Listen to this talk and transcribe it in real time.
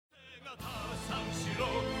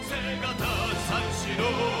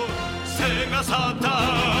サ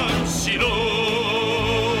タンしろ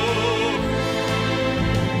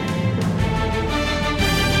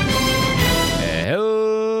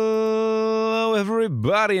Hello,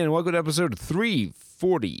 everybody, and welcome to episode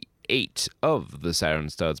 348 of the Saturn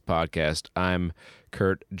Studs podcast. I'm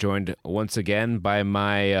Kurt, joined once again by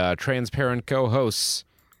my transparent co-hosts,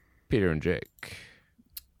 Peter and Jake.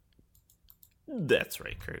 That's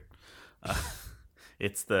right, Kurt.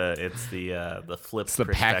 It's the flip. It's the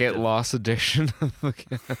packet loss edition of the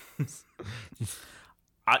cast.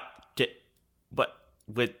 But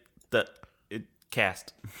with the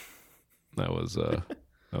cast. That was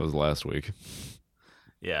last week.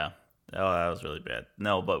 Yeah. Oh, that was really bad.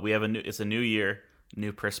 No, but we have it's a new year,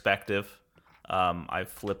 new perspective. I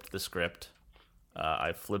flipped the script.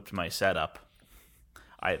 I flipped my setup.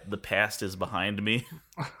 The past is behind me.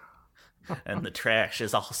 And the trash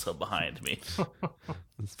is also behind me.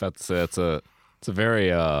 It's a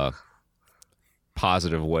very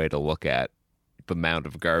positive way to look at the amount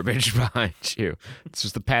of garbage behind you. It's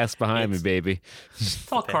just the past behind me, baby.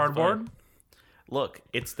 It's all cardboard. Look,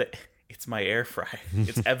 it's my air fryer.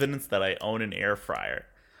 It's evidence that I own an air fryer.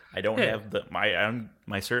 I don't have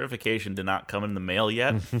my certification did not come in the mail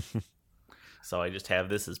yet. So I just have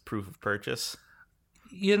this as proof of purchase.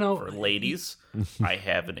 You know, for ladies, I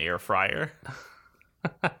have an air fryer.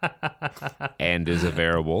 And is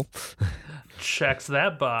available. Checks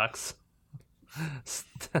that box.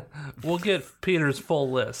 We'll get Peter's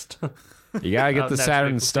full list. You gotta get the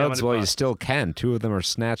Saturn studs while you still can. 2 of them are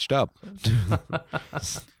snatched up.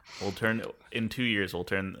 In 2 years,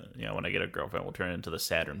 when I get a girlfriend, we'll turn into the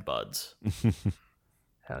Saturn buds.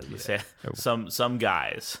 Hell yeah. Some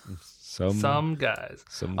guys. Some guys.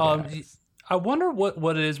 I wonder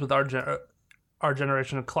what it is with our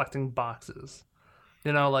generation of collecting boxes.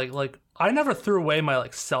 You know, like I never threw away my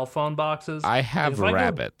cell phone boxes. I have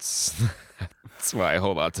rabbits. That's why I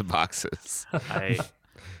hold on to boxes.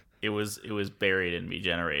 It was buried in me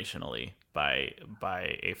generationally by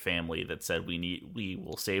a family that said we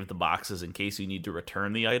will save the boxes in case you need to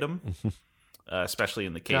return the item, especially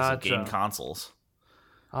in the case of game consoles.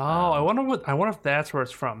 Oh, I wonder if that's where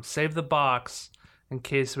it's from. Save the box in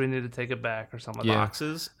case we need to take it back or something.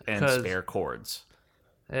 Boxes and spare cords.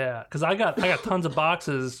 Yeah, because I got tons of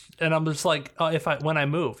boxes, and I'm just like, when I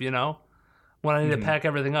move, when I need to pack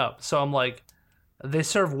everything up. So I'm like, they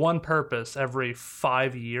serve one purpose every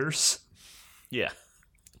 5 years. Yeah,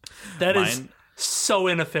 that is so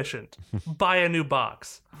inefficient. Buy a new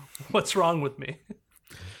box. What's wrong with me?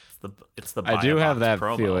 It's the I do have that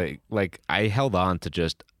promo. feeling. Like I held on to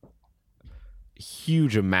just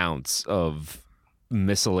huge amounts of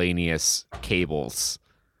miscellaneous cables.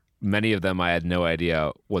 Many of them I had no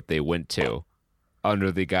idea what they went to,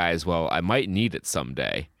 under the guise, well, I might need it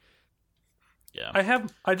someday. Yeah,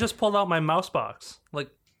 I just pulled out my mouse box.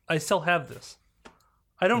 Like, I still have this.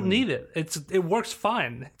 I don't need it. It works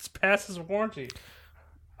fine. It's passes warranty.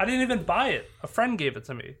 I didn't even buy it. A friend gave it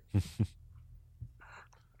to me.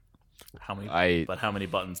 How many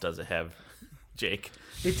buttons does it have, Jake?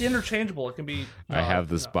 It's interchangeable. It can be. I have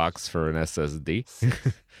this box for an SSD.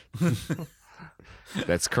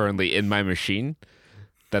 That's currently in my machine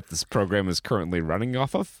that this program is currently running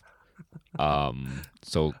off of.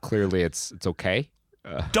 So clearly it's okay.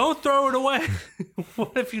 Don't throw it away.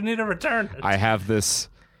 What if you need to return it? I have this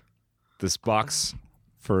box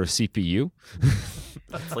for a CPU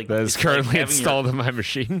that is currently installed in my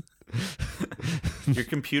machine. Your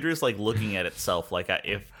computer's looking at itself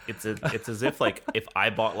if it's as if if I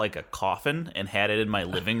bought a coffin and had it in my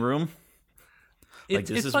living room.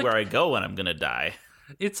 This is where I go when I'm gonna die.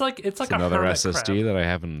 It's another SSD that I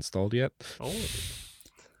haven't installed yet. Oh,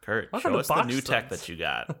 Kurt, show us the new tech that you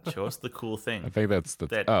got. Show us the cool thing. I think that's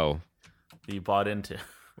that you bought into.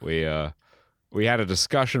 We had a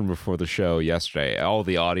discussion before the show yesterday. All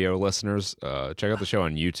the audio listeners, check out the show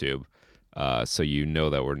on YouTube, so you know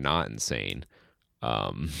that we're not insane.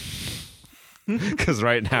 Because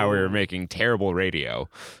right now we're making terrible radio.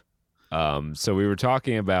 So we were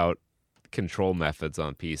talking about control methods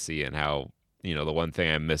on PC and how, the one thing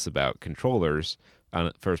I miss about controllers on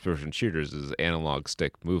first-person shooters is analog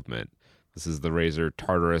stick movement. This is the Razer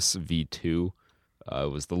Tartarus V2. It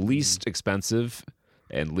was the least expensive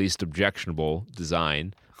and least objectionable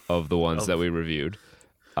design of the ones that we reviewed.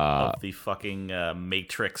 Of the fucking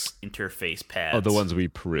Matrix interface pads. Of the ones we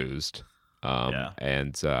perused.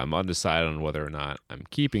 And I'm undecided on whether or not I'm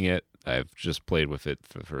keeping it. I've just played with it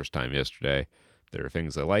for the first time yesterday. There are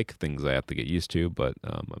things I like, things I have to get used to, but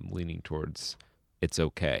I'm leaning towards it's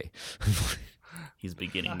okay. He's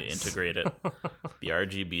beginning to integrate it. The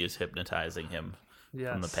RGB is hypnotizing him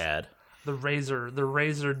from the pad. The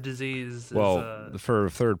razor disease. Well, is, for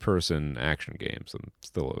third-person action games, I'm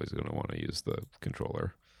still always going to want to use the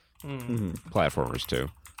controller. Platformers too.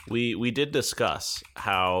 We did discuss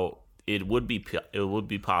how it would be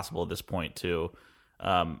possible at this point to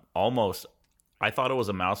almost. I thought it was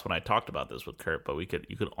a mouse when I talked about this with Kurt, but you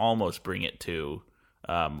could almost bring it to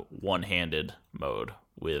one-handed mode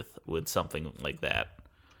with something like that.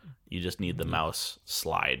 You just need the mouse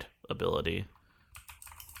slide ability.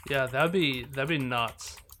 Yeah, that'd be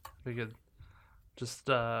nuts. We could just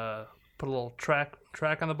put a little track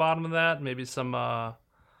on the bottom of that. Maybe some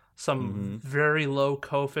very low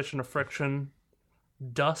coefficient of friction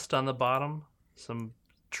dust on the bottom. Some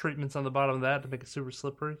treatments on the bottom of that to make it super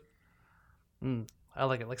slippery. I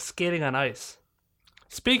like it, like skating on ice.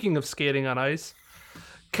 Speaking of skating on ice,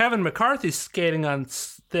 Kevin McCarthy's skating on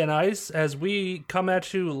thin ice as we come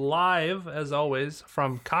at you live, as always,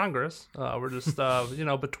 from Congress. We're just,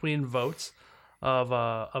 between votes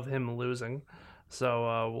of him losing.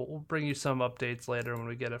 So we'll bring you some updates later when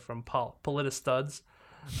we get it from Politistuds.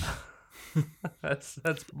 That's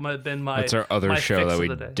been my. That's our other my show fix that we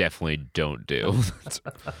of the day. definitely don't do.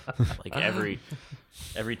 Like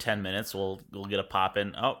every 10 minutes, we'll get a pop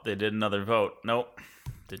in. Oh, they did another vote. Nope,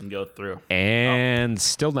 didn't go through. And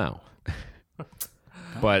still no.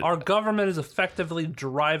 But Our government is effectively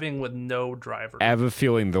driving with no driver. I have a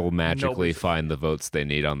feeling they'll magically Nobody's- find the votes they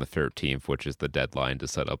need on the 13th, which is the deadline to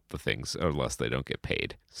set up the things, unless they don't get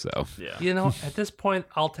paid. So Yeah. You know, at this point,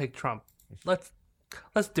 I'll take Trump. Let's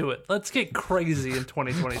do it. Let's get crazy in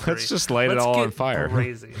 2023. Let's just light it all on fire.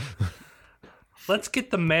 Crazy. Let's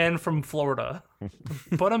get the man from Florida.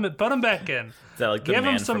 Put him back in. Is that like the Give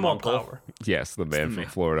man him some from more Uncle? power. yes, the man from man.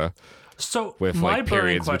 Florida So with my like burning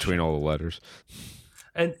periods question, between all the letters.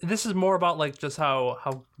 and this is more about like just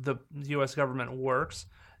how the U.S. government works.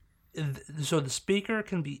 So the speaker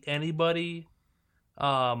can be anybody,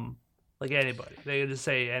 like anybody. They can just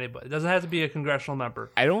say anybody. It doesn't have to be a congressional member.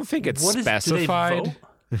 I don't think it's Do they specified.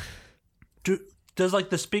 vote? Does like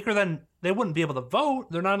the speaker then they wouldn't be able to vote?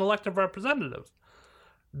 They're not an elected representative.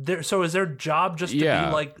 So is their job just to Yeah,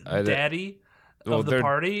 be like daddy of the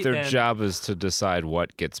party? Their and, job is to decide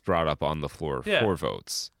what gets brought up on the floor Yeah. for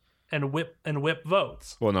votes. and whip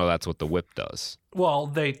votes. Well, no, that's what the whip does. Well,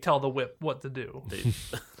 they tell the whip what to do.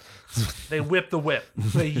 They whip the whip.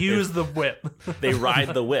 They use the whip. They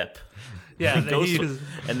ride the whip. Yeah, they Ghost- use.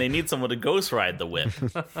 and they need someone to ghost ride the whip.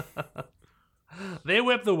 They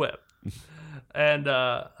whip the whip. And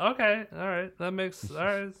okay, all right, that makes all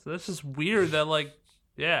right. That's just weird that like,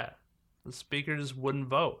 yeah, the speaker just wouldn't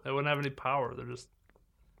vote. They wouldn't have any power. They're just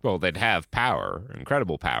Well, they'd have power,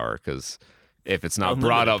 incredible power, because if it's not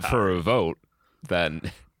brought Unlimited up for a vote, then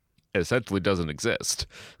it essentially doesn't exist.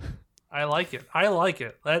 I like it. I like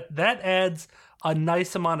it. That adds a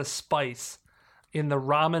nice amount of spice in the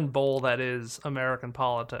ramen bowl that is American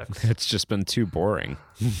politics. It's just been too boring.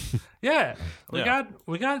 Yeah, we Yeah.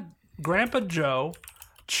 got Grandpa Joe,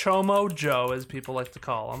 Chomo Joe, as people like to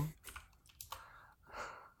call him,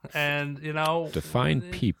 and Define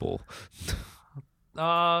people.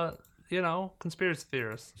 conspiracy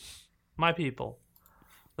theorists, my people,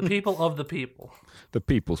 the people of the people, The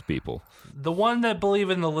people's people. the one that believe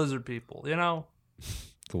in the lizard people. The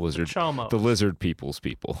lizard. Chomos. The lizard people's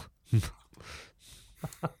people.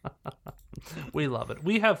 We love it.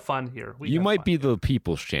 We have fun here. You might be the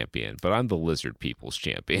people's champion, but I'm the lizard people's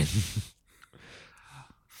champion.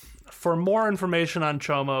 For more information on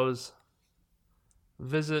Chomos,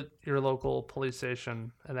 visit your local police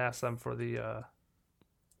station and ask them for the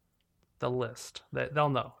list. They'll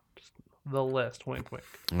know. Just the list. Wink, wink.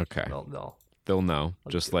 Okay. They'll know,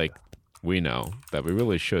 just like we know, that we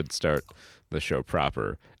really should start the show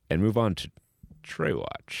proper and move on to Trey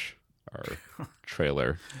Watch, our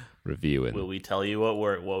trailer review. And Will we tell you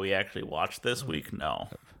what we actually watched this week? No,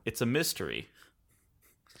 it's a mystery.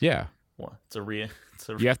 yeah, Well,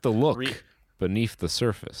 you have to look re- beneath the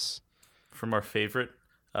surface. from our favorite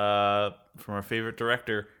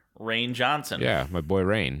director, Rain Johnson. Yeah, my boy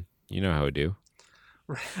Rain. You know how I do.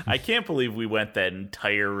 I can't believe we went that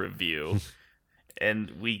entire review,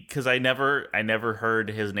 and because I never heard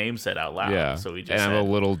his name said out loud. Yeah, So we just and I'm a said,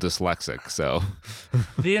 little dyslexic, so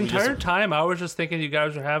The entire time, I was just thinking you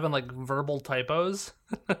guys were having like verbal typos.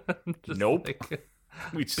 Just, Nope. like,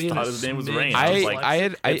 we just being thought a his name was smidge. Rain. I was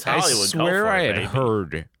like, it's I Hollywood, go swear for I it, had baby.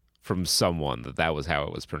 heard from someone that was how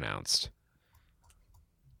it was pronounced.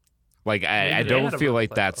 Like I Maybe they don't had a feel verbal like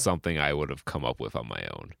typo. that's something I would have come up with on my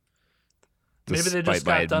own. Maybe they just Despite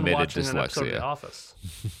my got done admitted watching an episode of dyslexia. The Office,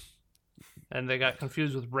 and they got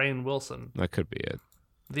confused with Rainn Wilson. That could be it.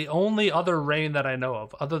 The only other Rain that I know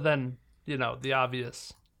of, other than the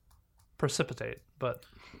obvious precipitate. But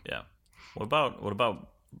Yeah. What about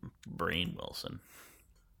Brain Wilson?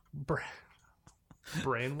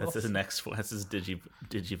 Brain That's his Wilson. next one. That's his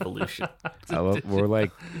Digivolution.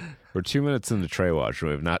 We're 2 minutes into Trey Watch and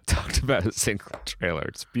we have not talked about a single trailer.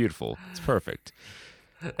 It's beautiful. It's perfect.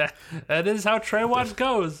 That is how Trey Watch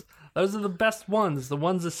goes. Those are the best ones. The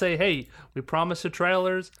ones that say, "Hey, we promise you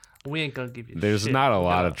trailers. We ain't gonna give you." There's shit. not a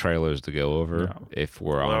lot of trailers to go over, if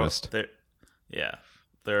we're honest.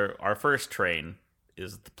 Our first train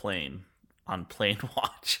is the plane on Plane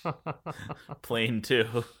Watch. Plane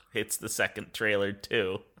 2 hits the second trailer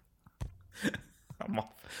too.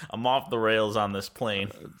 I'm off the rails on this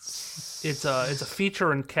plane. It's a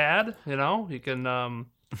feature in CAD. You can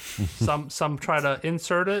some try to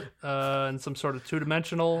insert it in some sort of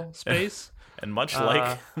 2-dimensional space. And much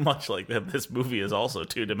like that, this movie is also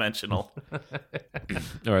 2-dimensional.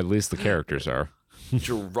 Or at least the characters are.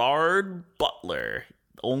 Gerard Butler,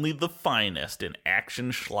 only the finest in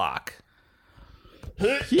action schlock.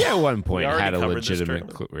 He at one point already had a covered this legitimate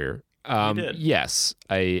trailer. career. We did. Yes,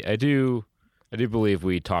 I do believe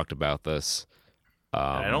we talked about this.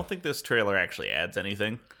 I don't think this trailer actually adds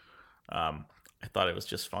anything. I thought it was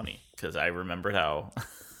just funny because I remembered how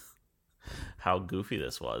goofy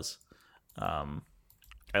this was.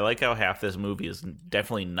 I like how half this movie is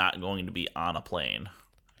definitely not going to be on a plane.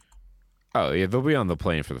 Oh yeah, they'll be on the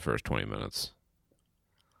plane for the first 20 minutes.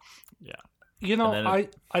 Yeah. I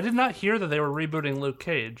did not hear that they were rebooting Luke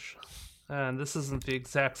Cage, and this isn't the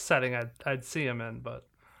exact setting I'd see him in. But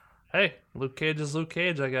hey, Luke Cage is Luke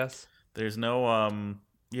Cage, I guess. There's no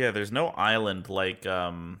there's no island like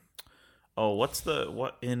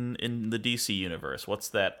what in the DC universe? What's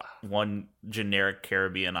that one generic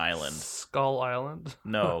Caribbean island? Skull Island.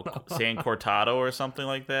 No, San Cortado or something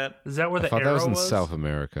like that. Is that where I the thought arrow that was in was? South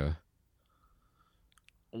America.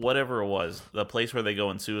 Whatever it was, the place where they go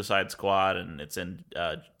in Suicide Squad, and it's in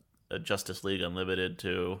Justice League Unlimited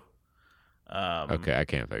too. Okay, I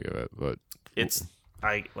can't think of it, but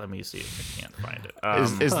let me see if I can't find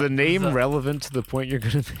it. is the name relevant to the point you're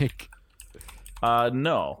going to make?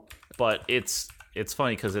 No, but it's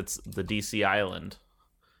funny because it's the DC island,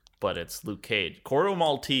 but it's Luke Cage. Corto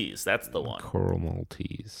Maltese, that's the one. Coral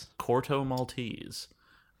Maltese. Corto Maltese.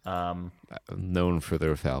 Known for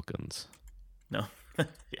their falcons. No.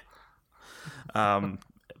 Yeah.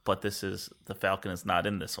 But the Falcon is not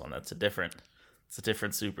in this one. It's a different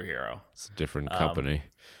superhero. It's a different company.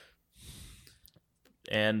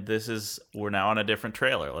 And we're now on a different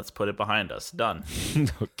trailer. Let's put it behind us. Done.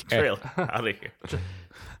 Okay. Trailer out of here.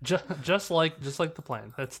 Just like the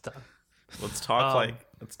plan. That's done. Let's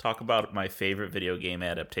talk about my favorite video game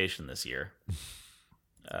adaptation this year.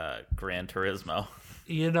 Gran Turismo.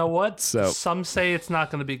 You know what? So- Some say it's not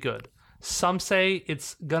going to be good. Some say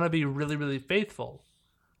it's going to be really, really faithful.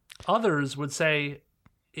 Others would say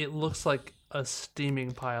it looks like a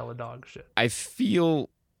steaming pile of dog shit. I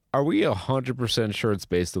feel... Are we 100% sure it's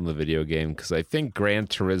based on the video game? Because I think Gran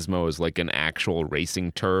Turismo is like an actual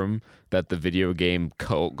racing term that the video game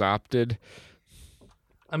co-opted.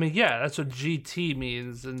 I mean, yeah, that's what GT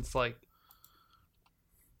means. And it's like,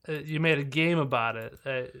 you made a game about it.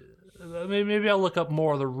 Maybe I'll look up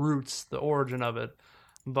more of the roots, the origin of it.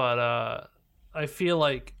 But I feel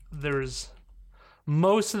like there's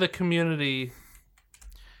most of the community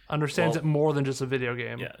understands it more than just a video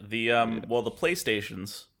game. Yeah. The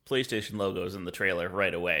PlayStation logo's in the trailer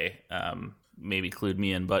right away. Maybe clued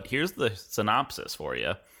me in, but here's the synopsis for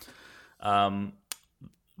you.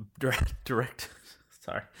 Direct.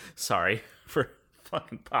 Sorry for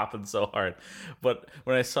fucking popping so hard, but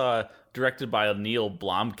when I saw directed by Neil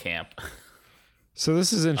Blomkamp. So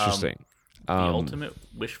this is interesting. The ultimate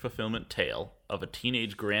wish fulfillment tale of a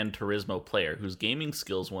teenage Gran Turismo player whose gaming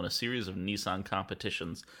skills won a series of Nissan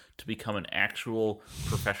competitions to become an actual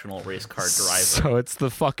professional race car driver. So it's the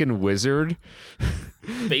fucking wizard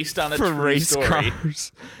Based on a for true race story.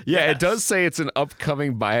 cars. Yeah, It does say it's an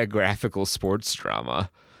upcoming biographical sports drama,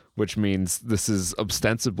 which means this is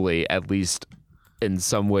ostensibly, at least in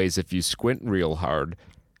some ways, if you squint real hard,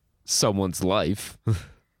 someone's life.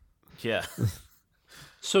 Yeah.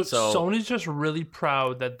 So Sony's just really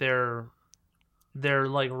proud that their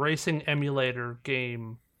like racing emulator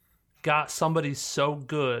game got somebody so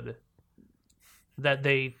good that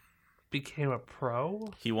they became a pro.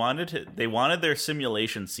 They wanted their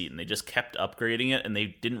simulation seat, and they just kept upgrading it, and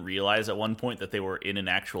they didn't realize at one point that they were in an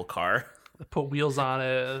actual car. Put wheels on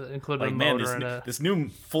it, including Like, a man, motor in it. this new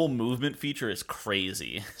full movement feature is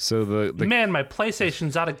crazy. So the Man, my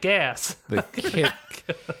PlayStation's out of gas.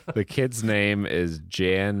 the kid's name is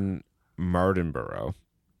Jan Mardenborough,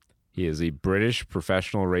 He is a British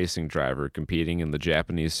professional racing driver competing in the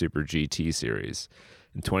Japanese Super GT series.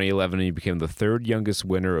 In 2011, he became the third youngest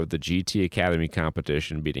winner of the GT Academy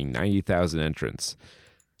competition, beating 90,000 entrants.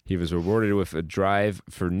 He was rewarded with a drive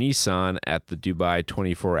for Nissan at the Dubai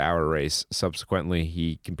 24-hour race. Subsequently,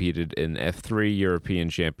 he competed in F3 European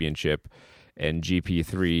Championship and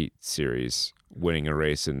GP3 series, winning a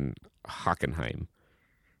race in Hockenheim.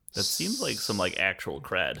 That seems like some like actual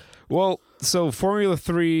cred. Well, so Formula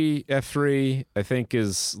 3 F3 I think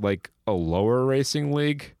is like a lower racing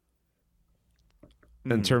league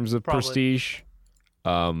in terms of probably. prestige.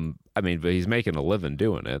 I mean, but he's making a living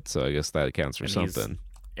doing it, so I guess that counts for something.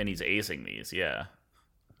 And he's acing these, yeah.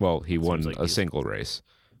 Well, he won like a single race.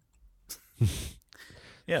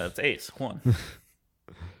 Yeah, it's ace one.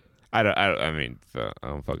 I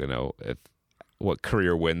don't fucking know what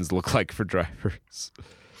career wins look like for drivers.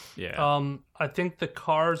 Yeah. I think the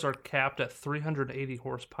cars are capped at 380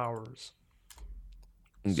 horsepowers.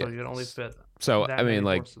 So Yeah. you can only fit. So that I mean,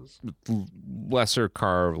 many like horses. lesser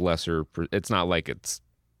car, it's not like it's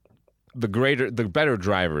the better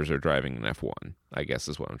drivers are driving in F1. I guess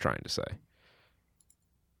is what I'm trying to say.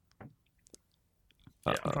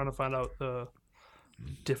 Yeah, I'm trying to find out the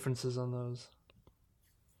differences on those.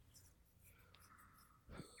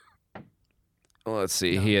 Well, let's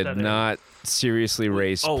see. No, He had that not seriously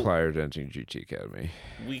raced Oh. prior to entering GT Academy.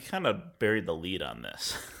 We kind of buried the lead on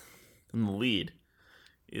this. And the lead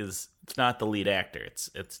it's not the lead actor,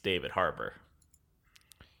 it's David Harbour.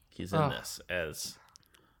 He's in this as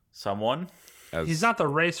someone. He's not the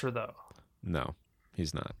racer, though. No,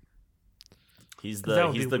 he's not. He's That the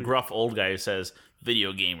would be weird. gruff old guy who says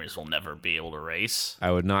video gamers will never be able to race.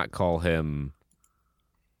 I would not call him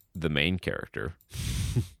the main character.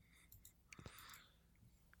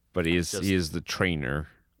 But he is the trainer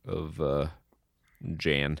of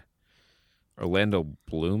Jan. Orlando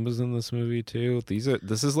Bloom is in this movie too. This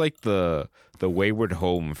is like the wayward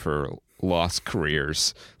home for lost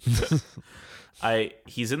careers.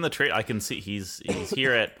 He's in the trade. I can see he's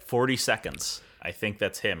here at 40 seconds. I think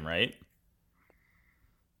that's him, right?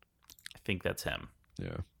 I think that's him.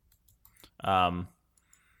 Yeah.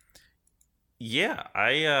 Yeah,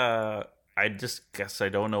 I just guess I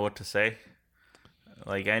don't know what to say.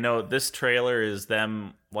 Like, I know this trailer is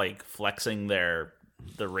them like flexing the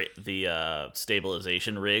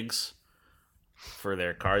stabilization rigs for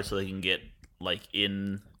their cars so they can get like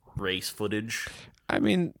in race footage. I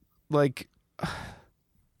mean, like,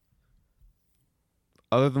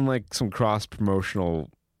 other than like some cross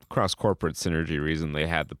corporate synergy reason they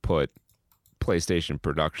had to put PlayStation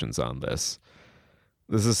Productions on this.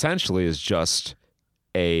 This essentially is just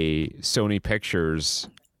a Sony Pictures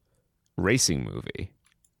racing movie,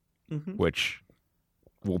 which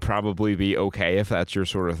will probably be okay if that's your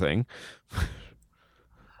sort of thing.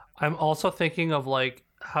 I'm also thinking of like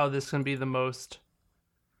how this can be the most.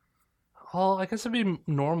 Well, I guess it'd be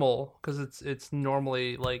normal because it's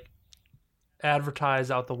normally like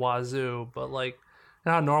advertised out the wazoo, but like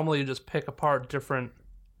now normally you just pick apart different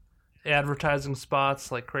advertising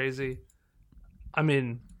spots like crazy. I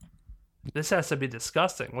mean, this has to be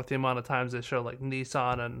disgusting with the amount of times they show like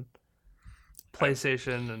Nissan and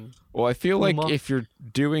PlayStation and. Well, I feel like Puma. if you're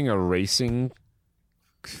doing a racing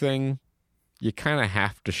thing, you kind of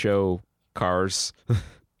have to show cars,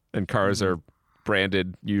 and cars are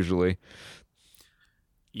branded usually.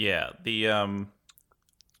 Yeah,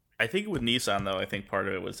 I think with Nissan though, I think part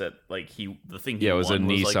of it was that like it was a won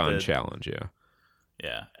was, Nissan like, challenge.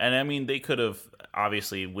 Yeah, and I mean they could have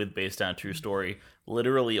obviously based on a true story.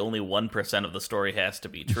 Literally, only 1% of the story has to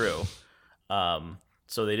be true,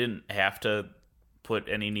 so they didn't have to put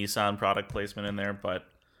any Nissan product placement in there. But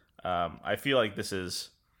I feel like this is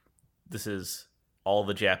all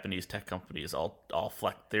the Japanese tech companies all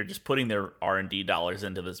flex. They're just putting their R&D dollars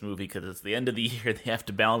into this movie because it's the end of the year. They have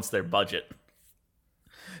to balance their budget,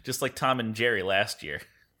 just like Tom and Jerry last year.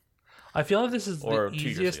 I feel like this is Or the 2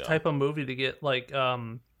 years easiest ago. type of movie to get like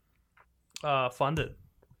funded.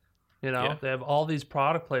 You know, Yeah. they have all these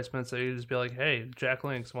product placements that you just be like, "Hey, Jack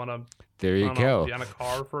Links, want to There you go. be on a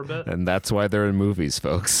car for a bit? And that's why they're in movies,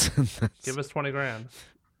 folks. Give us $20,000."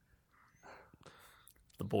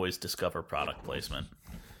 The boys discover product placement.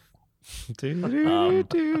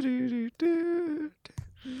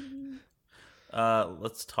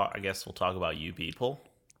 Let's talk. I guess we'll talk about You People,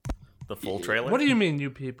 the full trailer. What do you mean, you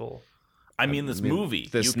people? I mean, this movie,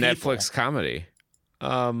 This You Netflix People. comedy.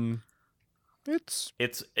 It's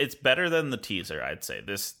It's better than the teaser. I'd say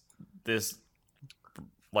this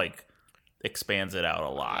like expands it out a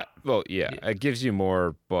lot. well, yeah, it gives you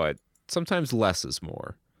more, but sometimes less is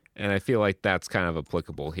more, and I feel like that's kind of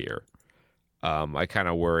applicable here. I kind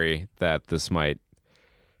of worry that this might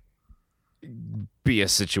be a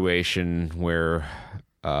situation where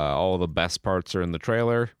all the best parts are in the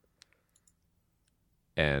trailer,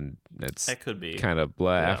 and it's That could be. kind of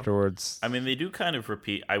blah afterwards. I mean, they do kind of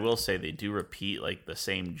repeat. I will say they do repeat like the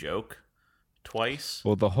same joke twice.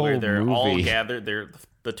 Well, the whole where they're movie, all gathered.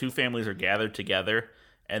 The two families are gathered together,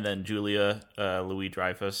 and then Julia Louis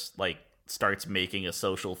Dreyfus like starts making a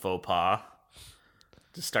social faux pas.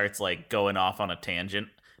 Just starts like going off on a tangent,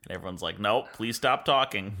 and everyone's like, "Nope, please stop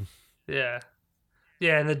talking." Yeah.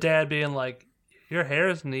 Yeah, and the dad being like, "Your hair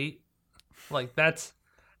is neat." Like that's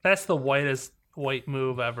the white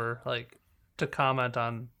move ever. Like to comment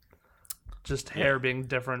on just hair being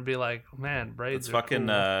different, be like, "Man, braids." It's are fucking.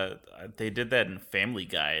 cool. They did that in Family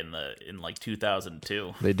Guy in like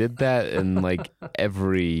 2002. they did that in like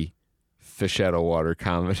every fish out of water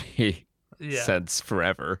comedy Yeah. since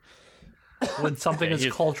forever. When something Yeah, is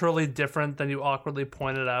he's- culturally different than you awkwardly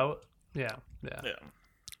pointed out. Yeah. Yeah.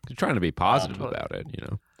 You're trying to be positive Totally. about it, you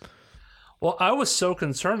know. Well, I was so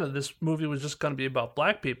concerned that this movie was just going to be about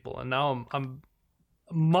black people, and now I'm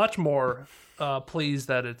much more pleased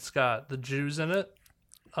that it's got the Jews in it,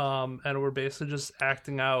 and we're basically just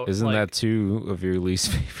acting out. Isn't like, that two of your least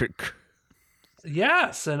favorite?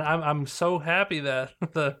 Yes, and I'm so happy that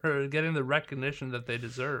they're getting the recognition that they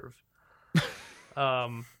deserve.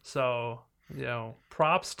 So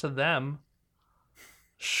props to them.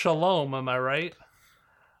 Shalom, am I right?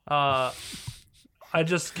 I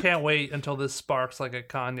just can't wait until this sparks like a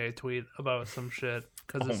Kanye tweet about some shit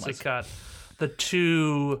because it's my just got the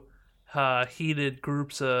two heated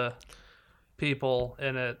groups of people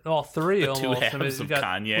in it. All three The two almost. halves we of got,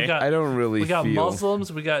 Kanye. We got, I don't really we got feel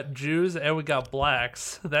Muslims, we got Jews, and we got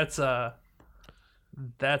blacks. That's not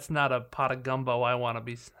a pot of gumbo I want to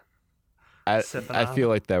be. sipping I on. feel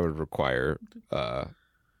like that would require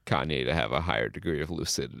Kanye to have a higher degree of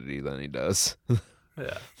lucidity than he does.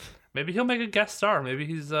 Yeah, maybe he'll make a guest star. Maybe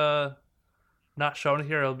he's not shown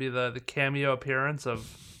here. It'll be the cameo appearance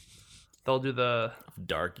of. They'll do the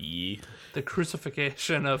Dark Yi.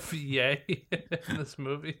 crucifixion of Ye in this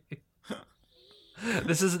movie.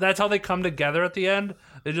 That's how they come together at the end.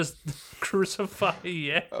 They just crucify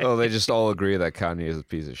Ye. Oh, they just all agree that Kanye is a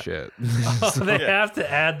piece of shit. They have to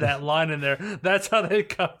add that line in there. That's how they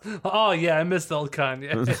come. Oh yeah, I missed old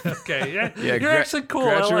Kanye. Okay, yeah, you're actually cool.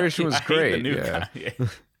 I like Graduation you. was I hate the great. new Yeah. Kanye.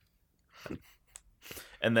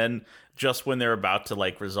 And then just when they're about to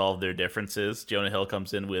like resolve their differences, Jonah Hill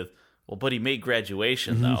comes in with, "Well, but he made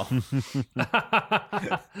graduation though."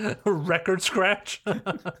 Record scratch.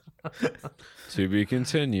 To be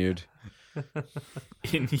continued.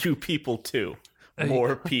 In You People Too.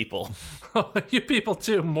 More people. You people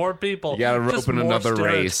too. More people. You gotta Just open more another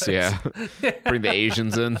race. Yeah. stereotypes. Bring the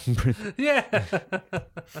Asians in. Yeah.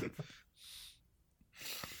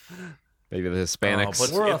 Maybe the Hispanics.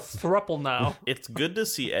 but- We're a It's- thruple now. It's good to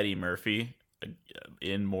see Eddie Murphy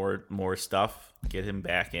in more stuff. Get him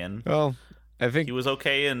back in. Well, I think He was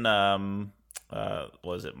okay in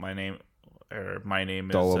was it My Name or My Name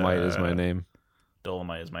is Dolomite is my name.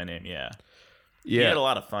 Dolomite is my name. Yeah. Yeah. He had a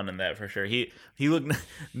lot of fun in that for sure. He looked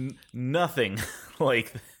nothing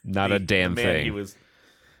like Not a damn man thing. he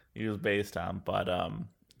was based on, but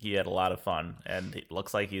he had a lot of fun, and it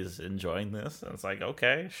looks like he's enjoying this. And it's like,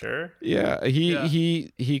 okay, sure. Yeah, Yeah.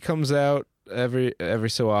 he comes out every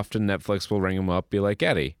so often. Netflix will ring him up, be like,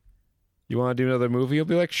 Eddie, you want to do another movie? He'll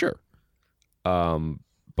be like, sure.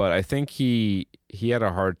 But I think he had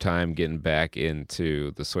a hard time getting back into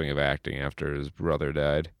the swing of acting after his brother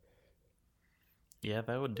died. Yeah,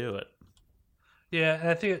 that would do it. Yeah, and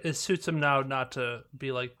I think it suits him now not to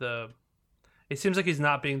be like the. It seems like he's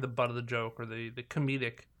not being the butt of the joke or the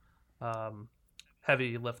comedic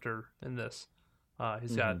heavy lifter in this.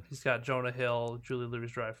 He's got Jonah Hill, Julie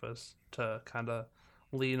Louis-Dreyfus to kind of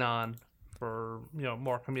lean on for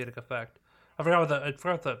more comedic effect. I forgot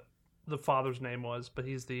what the father's name was, but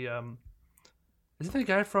he's the isn't the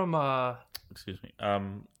guy from Excuse me.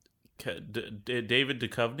 David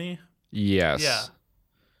Duchovny. Yes. Yeah.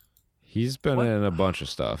 He's been What? in a bunch of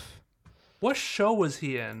stuff. what show was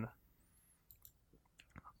he in?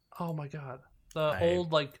 Oh my god, the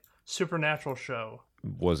old like supernatural show.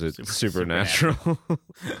 Was it Supernatural.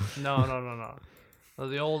 Supernatural? No.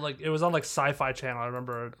 The old it was on Sci-Fi Channel. I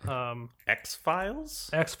remember X-Files.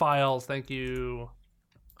 X-Files. Thank you.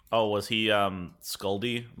 Oh, was he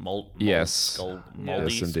Scully? Yes. Moldy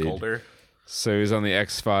Yes, indeed. Sculder. So he's on the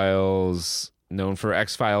X-Files, known for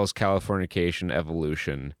X-Files, Californication,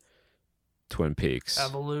 Evolution, Twin Peaks.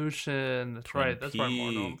 Evolution. That's right. That's where I'm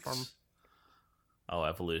more known from. Peaks. Oh,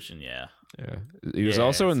 Evolution, yeah. Yeah. He was Yeah,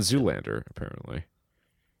 also in it's- Zoolander, apparently.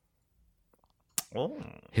 Oh.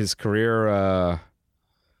 His career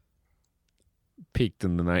peaked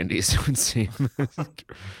in the 90s, it would seem.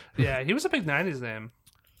 Yeah, he was a big 90s name.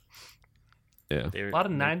 Yeah. A lot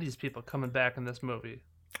of 90s people coming back in this movie,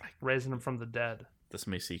 raising them from the dead. This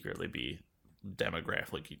may secretly be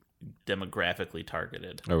demographically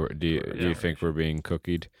targeted. Oh, do you think we're being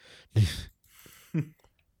cookied?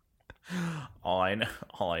 All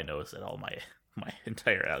I know is that all my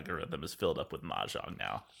entire algorithm is filled up with mahjong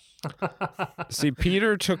now. See,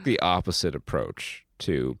 Peter took the opposite approach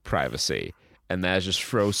to privacy, and that is just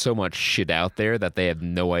throw so much shit out there that they have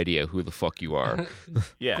no idea who the fuck you are.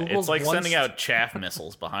 Yeah, Google's it's like one sending out chaff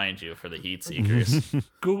missiles behind you for the heat seekers.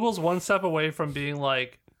 Google's one step away from being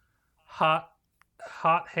like hot,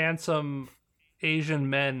 handsome Asian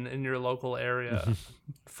men in your local area.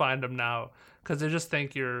 Find them now. Because they just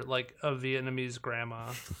think you're like a Vietnamese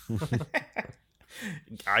grandma.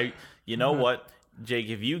 You know what, Jake?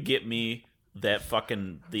 If you get me that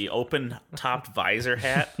the open topped visor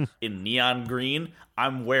hat in neon green,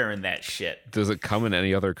 I'm wearing that shit. Does it come in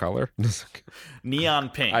any other color? Neon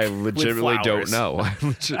pink. I legitimately don't know.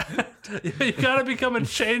 You gotta become a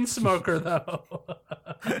chain smoker though.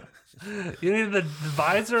 You need the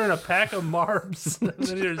visor and a pack of Marbs, and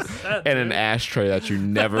then you're set. And an ashtray that you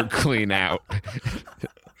never clean out.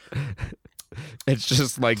 It's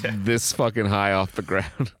just like this fucking high off the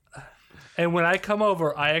ground. And when I come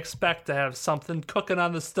over, I expect to have something cooking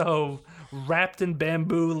on the stove, wrapped in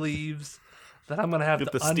bamboo leaves, that I'm gonna have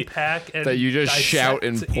to unpack and that you just shout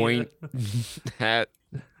and point at.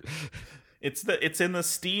 It's in the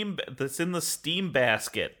steam. That's in the steam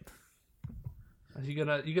basket. You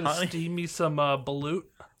gonna steam me some balut?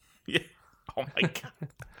 Yeah. Oh my god.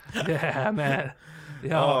 Yeah, man.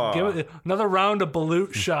 Give it another round of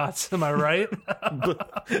balut shots. Am I right?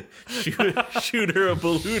 shoot her a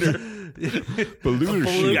balooter. Balooter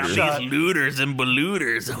shooter. Got these looters and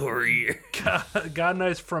balooters over here. Got a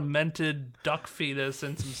nice fermented duck fetus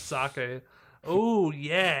and some sake. Oh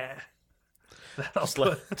yeah. Just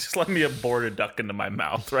let me abort a duck into my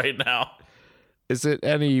mouth right now. Is it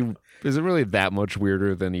really that much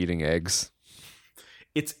weirder than eating eggs?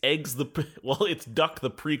 It's eggs it's duck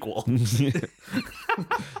the prequel.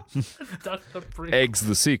 Duck the prequel. Eggs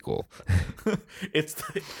the sequel.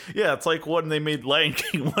 It's like when they made Lion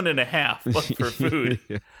King 1.5, but for food.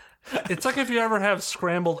 Yeah. It's like if you ever have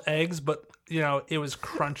scrambled eggs, but it was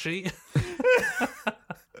crunchy.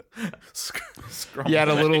 You had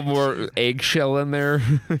a little more eggshell in there.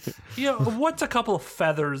 What's a couple of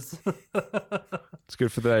feathers? It's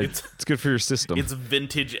good for that. It's good for your system. It's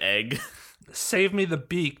vintage egg. Save me the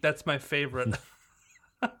beak. That's my favorite.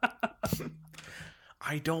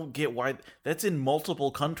 I don't get why. That's in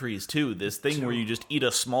multiple countries too. This thing where you just eat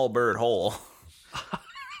a small bird whole.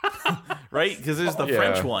 Right? Because there's the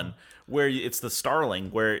French one where it's the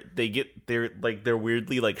starling where they're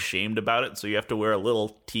weirdly like shamed about it, so you have to wear a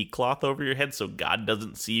little tea cloth over your head so God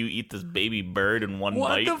doesn't see you eat this baby bird in one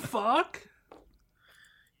bite. What the fuck?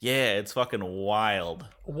 Yeah, it's fucking wild.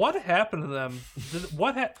 What happened to them?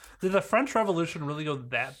 Did the French Revolution really go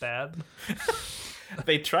that bad?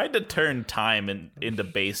 They tried to turn time into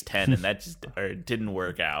base 10, and that didn't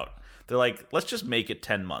work out. They're like, let's just make it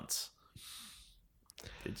 10 months.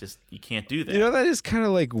 You can't do that. That is kind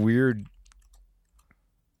of like weird.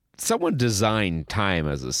 Someone designed time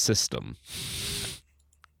as a system.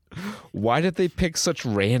 Why did they pick such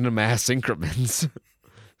random ass increments?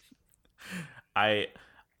 I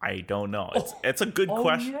don't know. It's a good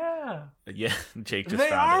question. Yeah. Yeah, Jake just They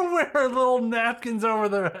found are wearing little napkins over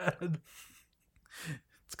their head.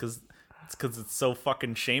 It's because it's so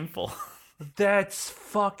fucking shameful. That's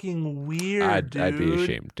fucking weird, dude. I'd be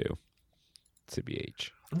ashamed too.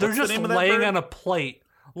 TBH. They're What's the just name of that laying bird? on a plate,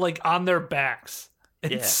 like on their backs.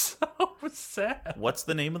 It's Yeah. so sad. What's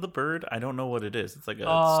the name of the bird? I don't know what it is. It's like a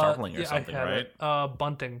starling or something, I have right? it.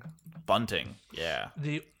 Bunting. Bunting. Yeah.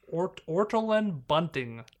 The ortolan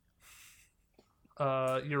bunting.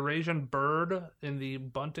 Eurasian bird in the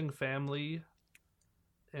bunting family.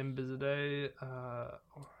 Embizzidae. It's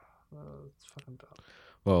fucking dumb.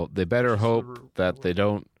 Well, they better hope that they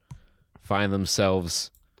don't find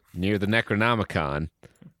themselves near the Necronomicon,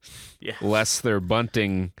 Yeah. lest their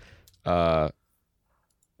bunting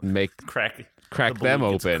make Crack them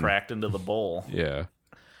balloon gets open. cracked into the bowl. Yeah.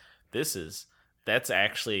 That's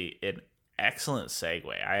actually an excellent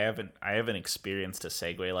segue. I haven't experienced a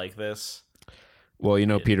segue like this. Well,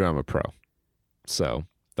 Peter, I'm a pro. So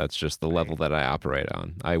that's just the level that I operate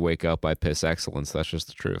on. I wake up, I piss excellence. That's just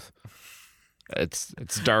the truth. It's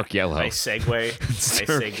dark yellow. I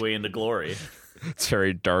segue into glory. It's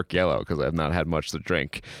very dark yellow because I've not had much to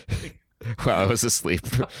drink while I was asleep.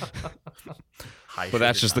 But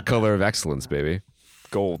that's just the color of excellence, baby.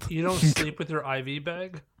 Gold. You don't sleep with your IV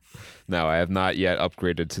bag? No, I have not yet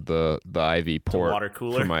upgraded to the IV port water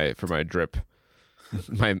cooler? for my drip,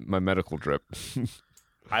 my medical drip.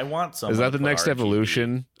 I want some. Is that the next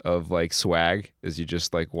evolution of like swag? Is you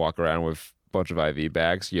just like walk around with a bunch of IV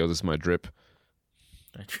bags? Yo, this is my drip.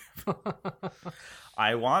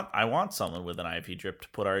 I want someone with an IV drip to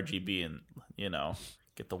put RGB and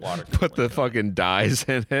get the water. Put the fucking dyes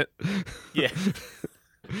in it. Yeah.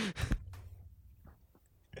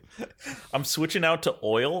 I'm switching out to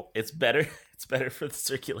oil. It's better. It's better for the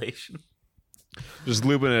circulation. Just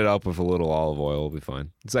lubing it up with a little olive oil will be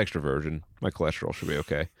fine. It's extra virgin. My cholesterol should be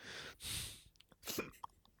okay.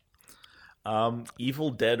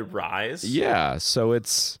 Evil Dead Rise. Yeah, so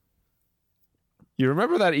it's... You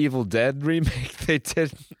remember that Evil Dead remake they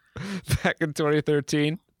did back in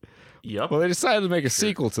 2013? Yep. Well, they decided to make a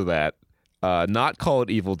sequel to that, not call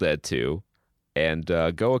it Evil Dead 2, and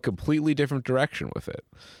go a completely different direction with it.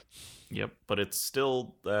 Yep, but it's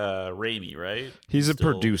still Raimi, right? He's a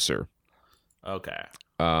producer. Okay.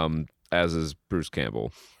 As is Bruce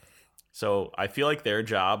Campbell. So I feel like their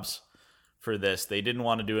jobs for this, they didn't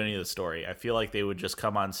want to do any of the story. I feel like they would just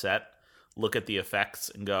come on set, look at the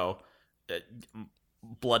effects, and go,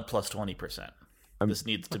 blood plus 20%. This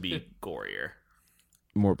needs to be gorier.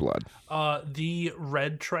 More blood. The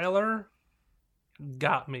red trailer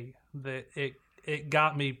got me. It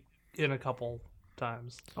got me in a couple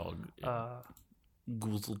times. Oh,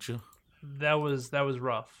 goozled you. That was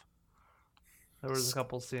rough. There was a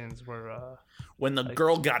couple scenes where when the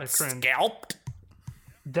girl got scalped.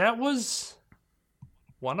 That was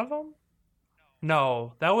one of them.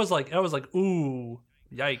 No, that was like ooh,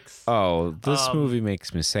 yikes. Oh, this movie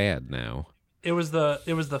makes me sad now. It was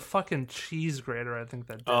the fucking cheese grater, I think,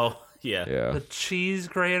 that did. Oh, yeah. The cheese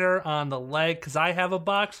grater on the leg, because I have a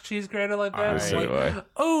box cheese grater like that. It's like, I.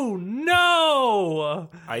 oh no!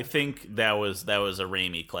 I think that was a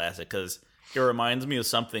Raimi classic, because it reminds me of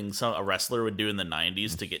something a wrestler would do in the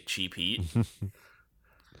 90s to get cheap heat.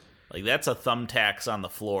 Like, that's a thumbtacks on the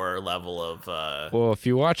floor level of... Well, if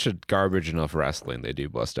you watch a garbage enough wrestling, they do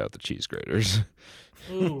bust out the cheese graters.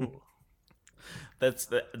 Ooh.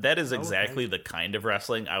 That is exactly the kind of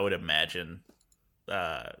wrestling I would imagine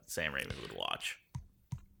Sam Raimi would watch.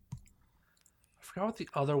 I forgot what the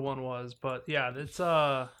other one was, but yeah, it's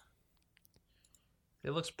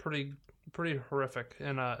it looks pretty horrific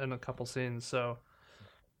in a couple scenes. So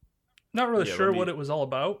not really sure what it was all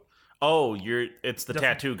about. Oh, it's the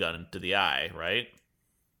tattoo gun to the eye, right?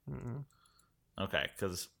 Mm-hmm. Okay,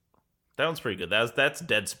 because that one's pretty good. That's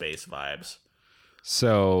Dead Space vibes.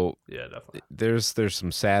 So yeah, definitely. There's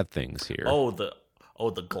some sad things here. Oh,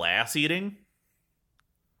 the glass eating.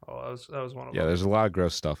 Oh, that was one of them. Yeah, there's a lot of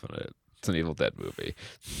gross stuff in it. It's an Evil Dead movie.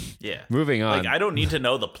 Yeah. Moving on. Like, I don't need to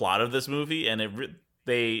know the plot of this movie, and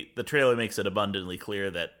the trailer makes it abundantly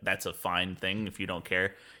clear that that's a fine thing if you don't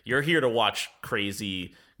care. You're here to watch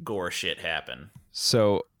crazy gore shit happen.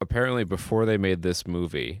 So apparently, before they made this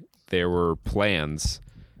movie, there were plans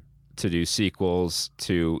to do sequels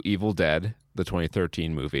to Evil Dead, the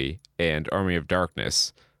 2013 movie, and Army of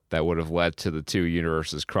Darkness that would have led to the two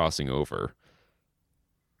universes crossing over.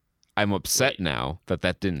 I'm upset now that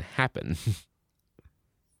didn't happen.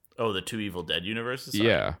 Oh, the two Evil Dead universes?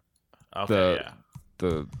 Yeah. Okay,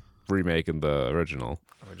 the remake and the original.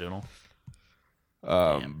 Damn.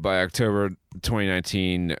 By October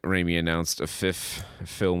 2019, Raimi announced a fifth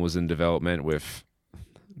film was in development with,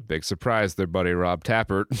 big surprise, their buddy Rob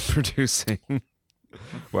Tappert producing,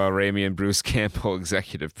 while Raimi and Bruce Campbell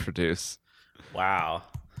executive produce. Wow.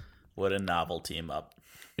 What a novel team up.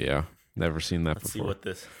 Yeah, never seen that Let's before. see what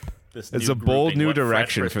this it's a bold new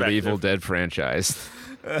direction for the Evil Dead franchise.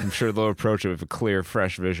 I'm sure they'll approach it with a clear,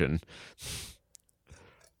 fresh vision.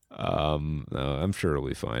 No, I'm sure it'll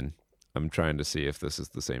be fine. I'm trying to see if this is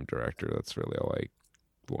the same director. That's really all I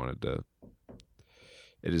wanted to...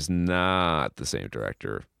 It is not the same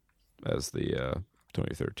director as the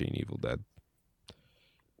 2013 Evil Dead.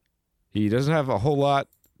 He doesn't have a whole lot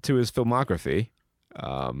to his filmography.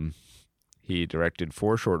 He directed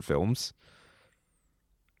 4 short films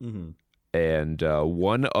and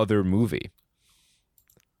one other movie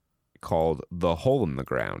called The Hole in the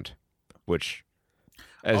Ground, which,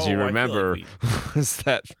 as you remember, was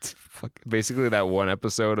that basically that one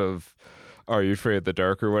episode of Are You Afraid of the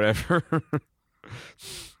Dark or whatever?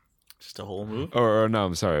 Just a whole movie? Or no,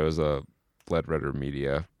 I'm sorry. It was a Lead Redder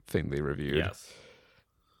Media thing they reviewed. Yes.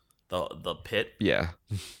 The Pit? Yeah.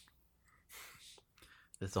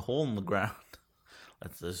 There's a hole in the ground.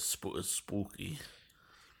 That's spooky.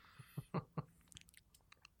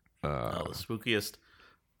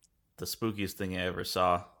 The the spookiest thing I ever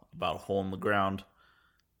saw about a hole in the ground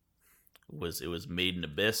was Made in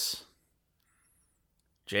Abyss.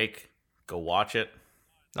 Jake, go watch it.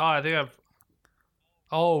 Oh, I think I've.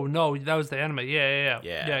 Oh no, that was the anime. Yeah.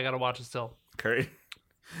 Yeah. I gotta watch it still. Kurt,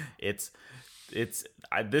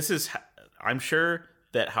 I'm sure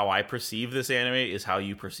that how I perceive this anime is how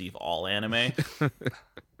you perceive all anime.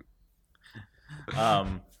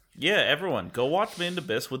 Yeah, everyone, go watch Made in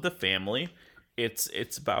Abyss with the family.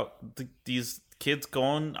 It's about these kids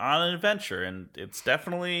going on an adventure, and it's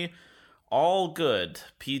definitely all good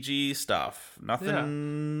PG stuff.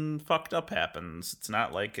 Nothing fucked up happens. It's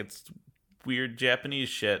not like it's weird Japanese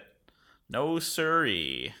shit. No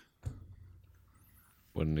siree.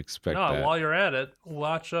 Wouldn't expect No, that. while you're at it,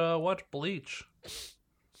 watch Bleach.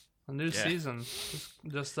 A new season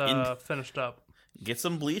just finished up. Get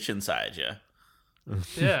some Bleach inside you.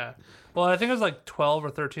 Yeah. Well, I think it was like 12 or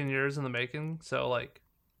 13 years in the making. So like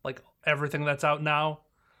everything that's out now.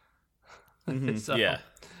 So, Yeah.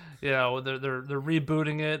 You know, they're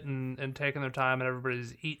rebooting it and taking their time, and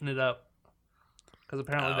everybody's eating it up. Because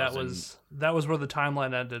apparently that was where the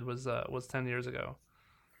timeline ended was 10 years ago.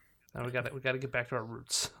 Now we got to get back to our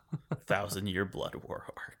roots. 1,000-year blood war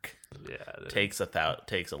arc. Yeah, dude. Takes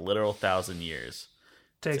a literal 1,000 years.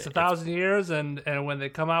 Takes 1,000 years, and when they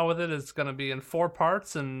come out with it, it's going to be in 4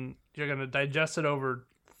 parts, and you're going to digest it over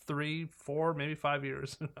 3, 4, maybe 5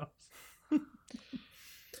 years. Who knows?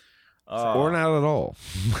 Or not at all.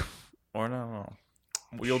 Or not at all.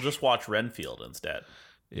 You'll just watch Renfield instead.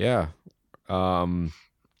 Yeah.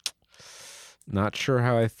 Not sure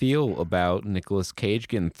how I feel about Nicolas Cage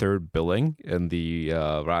getting third billing in the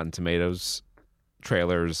Rotten Tomatoes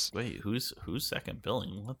trailers. Wait, who's second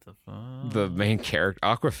billing? What the fuck? The main character,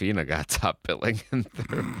 Aquafina, got top billing in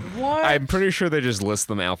third. What? I'm pretty sure they just list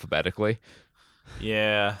them alphabetically.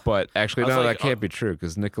 Yeah. But actually, I was no, like, that can't be true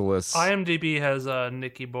because Nicholas, IMDb has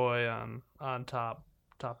Nicky Boy on top.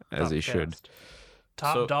 As he cast. should.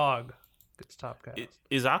 Top dog gets top cast.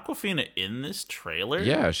 Is Aquafina in this trailer?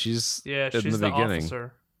 yeah, she's in she's the the beginning.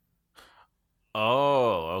 officer.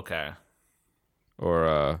 Oh, okay.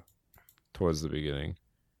 Or towards the beginning.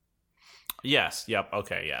 Yes. Yep.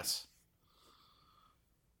 Okay. Yes.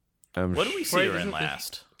 What did we see her in isn't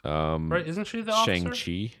last? Right? Isn't she the officer?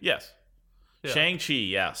 Shang-Chi. Yes. Yeah. Shang-Chi.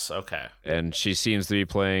 Yes. Okay. And she seems to be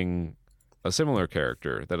playing a similar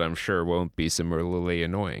character that I'm sure won't be similarly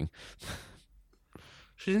annoying.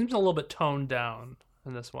 She seems a little bit toned down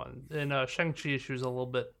in this one. In Shang-Chi, she was a little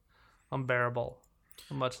bit unbearable,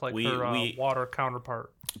 much like her water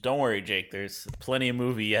counterpart. Don't worry, Jake. There's plenty of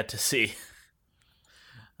movie yet to see.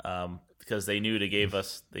 Because they knew to give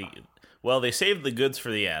us they saved the goods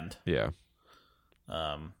for the end. Yeah.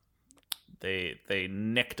 They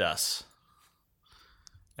nicked us.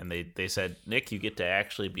 And they said, Nick, you get to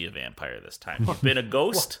actually be a vampire this time. You've been a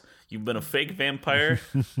ghost. You've been a fake vampire.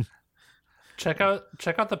 Check out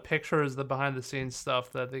the pictures, the behind the scenes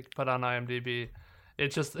stuff that they put on IMDb.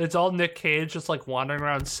 It's all Nick Cage just like wandering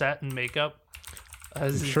around set and makeup.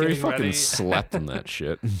 I'm sure he fucking slept in that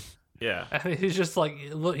shit. Yeah. And he's just like,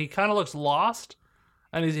 look, he kind of looks lost.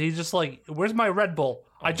 And he's just like, where's my Red Bull?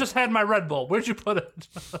 I just had my Red Bull. Where'd you put it?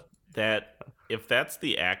 If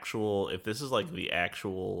this is like the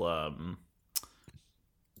actual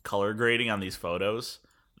color grading on these photos,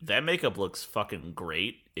 that makeup looks fucking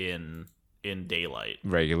great in daylight.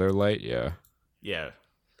 Regular light, yeah. Yeah.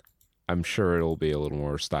 I'm sure it'll be a little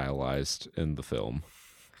more stylized in the film.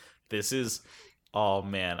 Oh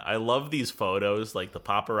man, I love these photos, like the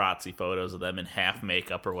paparazzi photos of them in half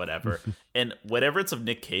makeup or whatever. And whenever it's of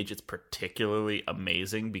Nick Cage, it's particularly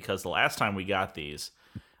amazing because the last time we got these,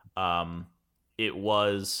 it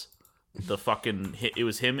was it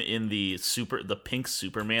was him in the pink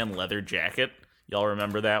Superman leather jacket. Y'all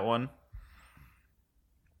remember that one?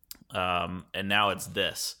 And now it's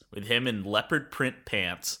this with him in leopard print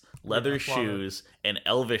pants, leather shoes, an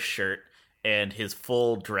Elvis shirt, and his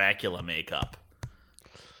full Dracula makeup.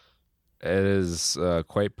 It is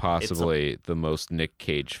quite possibly the most Nick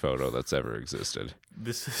Cage photo that's ever existed.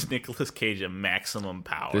 This is Nicolas Cage at maximum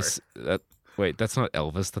power. Wait, that's not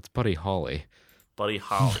Elvis. That's Buddy Holly. Buddy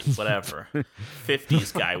Holly, whatever.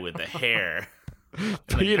 50s guy with the hair.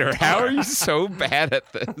 Peter, how are you so bad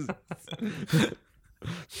at this?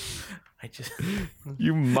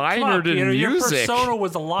 You minored in Peter, music. Your persona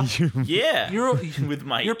was alive. Yeah, with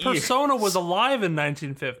my your persona was alive in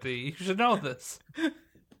 1950. You should know this.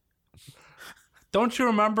 Don't you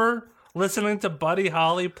remember listening to Buddy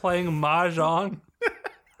Holly playing Mahjong?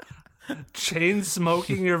 chain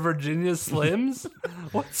smoking your Virginia Slims?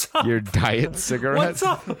 What's up? Your diet cigarette? What's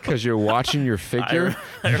up? Because you're watching your figure?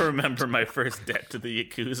 I remember my first debt to the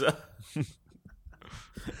Yakuza.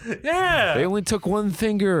 Yeah. They only took one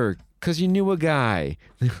finger because you knew a guy.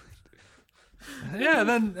 Yeah,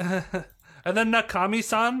 and then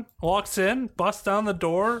Nakami-san walks in, busts down the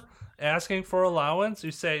door, asking for allowance.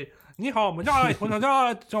 You say, get out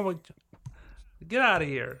of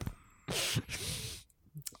here.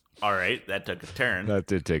 All right, that took a turn. That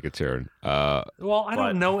did take a turn. Well, I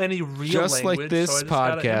don't know any real Just language, like this so I just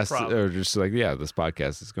gotta podcast, improv. or just like, this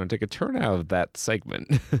podcast is going to take a turn out of that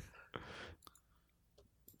segment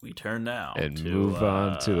We turn now and to, move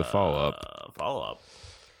on to the follow-up. Follow-up.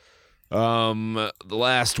 The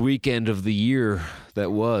last weekend of the year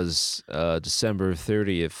that was December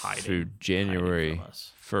 30th through January from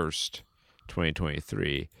us. 1st,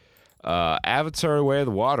 2023. Avatar: Way of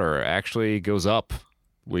the Water actually goes up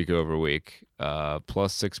week over week,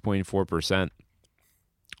 plus 6.4%,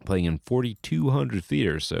 playing in 4,200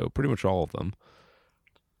 theaters, so pretty much all of them.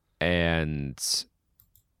 And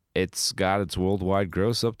it's got its worldwide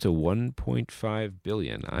gross up to 1.5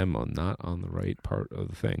 billion. I'm not on the right part of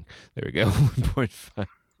the thing. There we go. 1.5.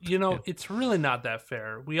 You know, it's really not that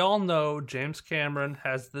fair. We all know James Cameron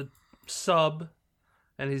has the sub,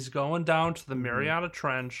 and he's going down to the Mariana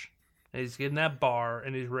Trench, and he's getting that bar,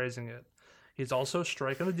 and he's raising it. He's also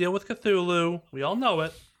striking a deal with Cthulhu. We all know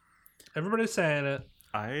it. Everybody's saying it.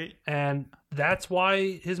 And that's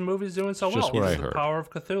why his movie's doing so Just well. what I The heard. power of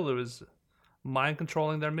Cthulhu is mind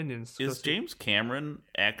controlling their minions. Is James Cameron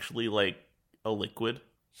actually like a liquid?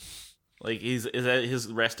 Like is that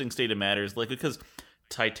his resting state of matter is liquid? Because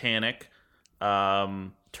Titanic,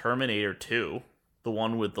 Terminator 2, the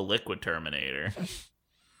one with the liquid Terminator,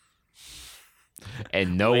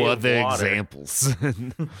 And no Way of other Water. examples.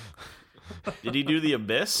 Did he do The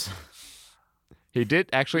Abyss? He did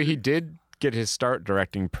get his start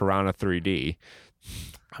directing Piranha 3D.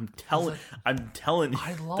 I'm telling I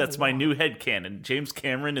you, love that's my water. new headcanon. James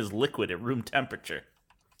Cameron is liquid at room temperature.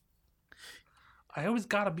 I always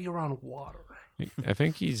got to be around water. I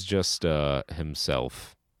think he's just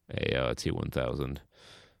himself a T-1000.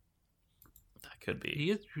 That could be.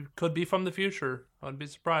 He could be from the future. I wouldn't be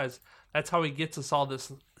surprised. That's how he gets us all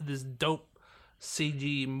this dope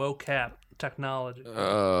CG mocap technology.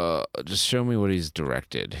 Just show me what he's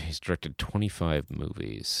directed. He's directed 25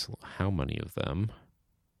 movies. How many of them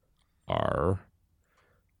are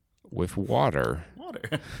with water?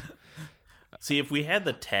 Water. See, if we had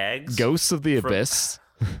the tags, Ghosts of the From- Abyss.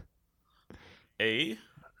 A.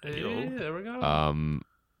 Hey, there we go.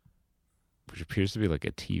 Which appears to be like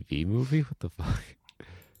a TV movie. What the fuck?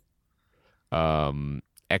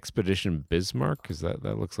 Expedition Bismarck. Is that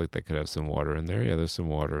looks like that could have some water in there? Yeah, there's some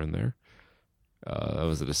water in there. That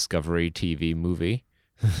was a Discovery TV movie.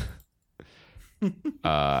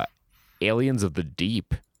 Aliens of the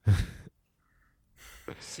Deep.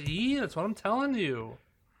 See, that's what I'm telling you.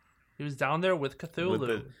 He was down there with Cthulhu. With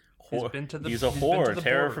the He's been to the- he's a he's been to whore, the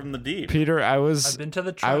terror border. from the deep. Peter, I I've was been to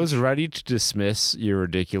the I was trench. ready to dismiss your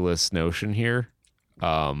ridiculous notion here.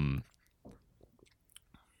 But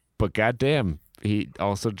goddamn, he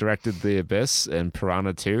also directed The Abyss and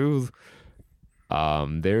Piranha 2.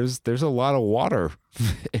 There's a lot of water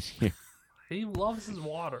in here. He loves his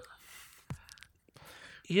water.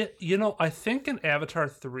 Yeah, you know, I think in Avatar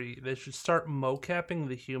 3, they should start mocapping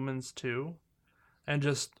the humans too, and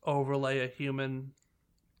just overlay a human.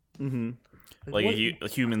 Mm-hmm. Like what- a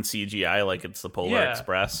human CGI, like it's the Polar Yeah.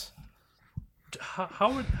 Express.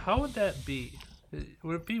 How would that be?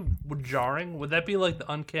 Would it be jarring? Would that be like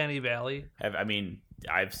the Uncanny Valley? Have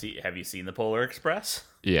you seen the Polar Express?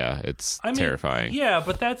 Yeah, it's I mean, terrifying. Yeah,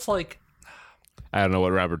 but that's like I don't know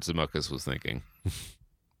what Robert Zemeckis was thinking.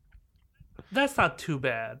 that's not too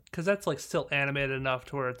bad because that's like still animated enough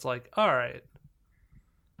to where it's like, all right,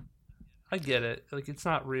 I get it. Like it's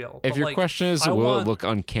not real. If But, your like, question is, I will want- it look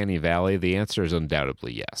Uncanny Valley? The answer is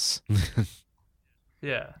undoubtedly yes.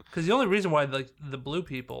 Yeah, because the only reason why the blue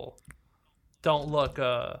people don't look,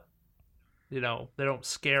 they don't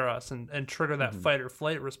scare us and trigger that fight or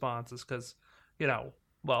flight response is because,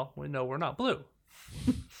 well, we know we're not blue.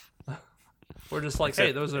 We're just like,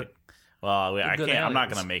 hey, those are. Well, I good can't. I'm not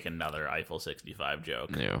aliens. gonna make another Eiffel 65 joke.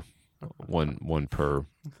 Yeah, one per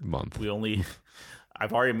month.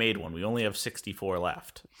 I've already made one. We only have 64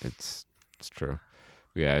 left. It's true.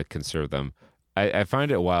 We gotta conserve them. I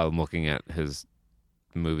find it while I'm looking at his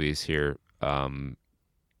movies here.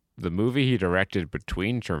 The movie he directed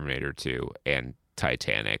between Terminator 2 and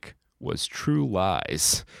Titanic was True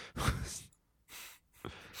Lies.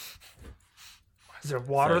 Is there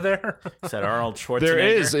water there? Is that Arnold Schwarzenegger? There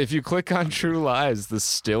is. If you click on True Lies, the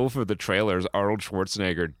still for the trailer is Arnold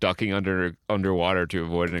Schwarzenegger ducking underwater to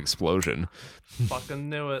avoid an explosion. Fucking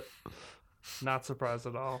knew it. Not surprised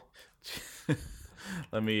at all.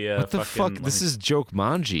 Let me. What the fuck? This is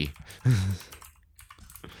Jokemanji.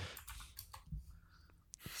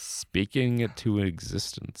 Speaking it to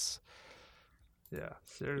existence. Yeah,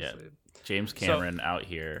 seriously. Yeah. James Cameron out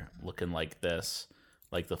here looking like this,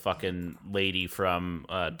 like the fucking lady from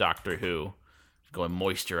Doctor Who, going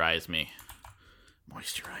moisturize me.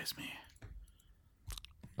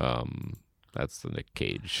 That's the Nick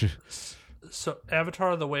Cage. So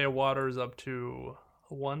Avatar: The Way of Water is up to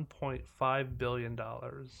 $1.5 billion.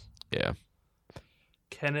 Yeah.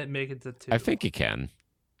 Can it make it to 2? I think it can.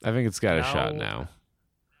 I think it's got a shot now.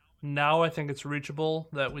 Now I think it's reachable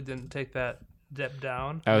that we didn't take that dip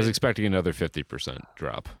down. I was expecting another 50%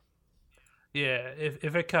 drop. Yeah,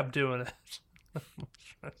 if it kept doing it.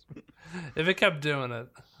 If it kept doing it.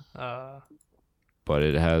 But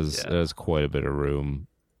it has quite a bit of room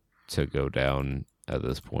to go down at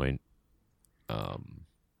this point.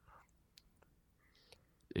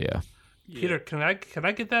 Yeah. Peter, can I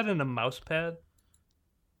get that in a mouse pad?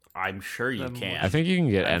 I'm sure you can. I think you can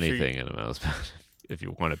get anything in a mouse pad if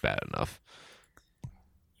you want it bad enough.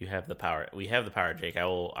 You have the power. We have the power, Jake.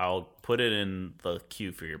 I'll put it in the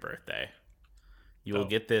queue for your birthday. You will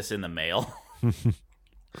get this in the mail.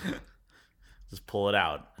 Just pull it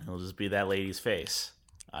out. It'll just be that lady's face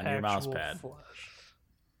on your mouse pad. Flesh.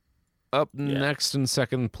 Up next in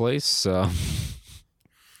second place, a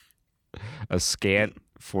scant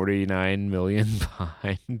 49 million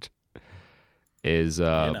behind is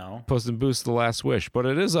Puss in Boots: The Last Wish, but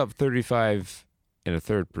it is up 35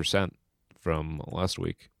 1/3% from last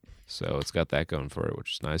week, so it's got that going for it,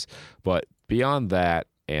 which is nice. But beyond that,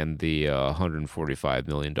 and the $145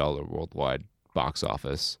 million worldwide box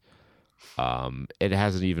office, it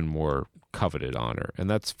has an even more coveted honor, and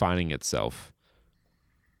that's finding itself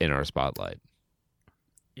in our spotlight.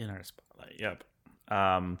 Yep.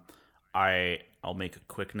 I'll make a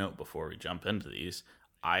quick note before we jump into these.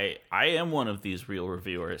 I am one of these real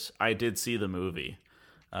reviewers. I did see the movie.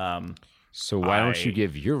 So why don't you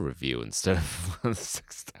give your review instead of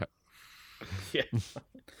 6 stars? Yeah.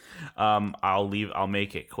 I'll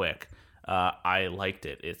make it quick. I liked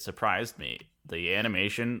it. It surprised me. The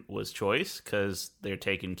animation was choice because they're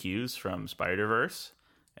taking cues from Spider-Verse,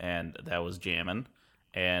 and that was jamming.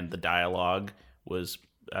 And the dialogue was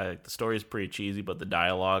the story is pretty cheesy, but the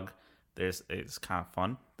dialogue it's kind of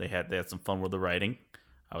fun. They had some fun with the writing.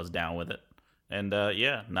 I was down with it, and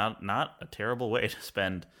not a terrible way to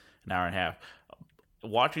spend an hour and a half.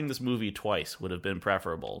 Watching this movie twice would have been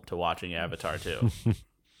preferable to watching Avatar 2.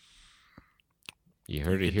 You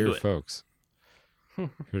heard it here, folks.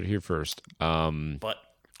 Heard it here first. But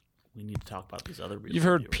we need to talk about these other reviews. You've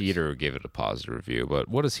heard Peter give it a positive review, but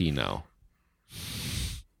what does he know?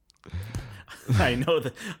 I know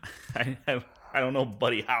that I don't know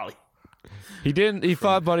Buddy Holly. He didn't. He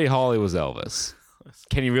thought Buddy Holly was Elvis.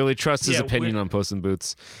 Can you really trust his opinion on Puss in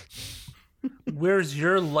Boots? Where's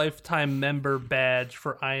your lifetime member badge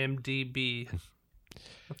for IMDb?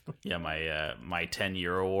 Yeah, my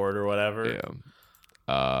 10-year award or whatever.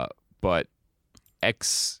 Yeah. But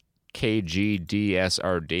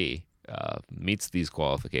XKGDSRD meets these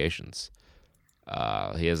qualifications.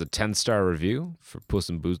 He has a 10-star review for Puss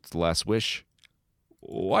in Boots: The Last Wish.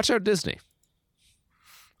 Watch out, Disney.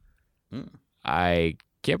 I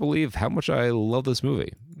can't believe how much I love this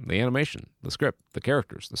movie. The animation, the script, the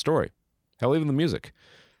characters, the story. Hell, even the music.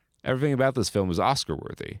 Everything about this film is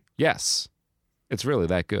Oscar-worthy. Yes, it's really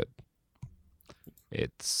that good.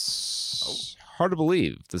 It's hard to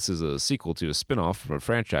believe this is a sequel to a spin-off from a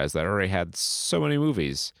franchise that already had so many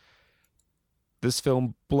movies. This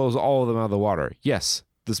film blows all of them out of the water. Yes,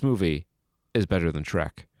 this movie is better than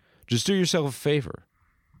Shrek. Just do yourself a favor.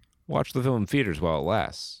 Watch the film in theaters while it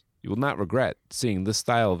lasts. You will not regret seeing this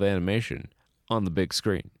style of animation on the big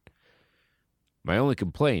screen. My only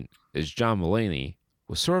complaint is John Mulaney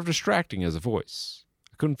was sort of distracting as a voice.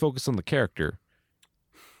 I couldn't focus on the character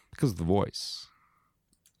because of the voice.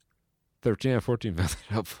 13 out of 14 found that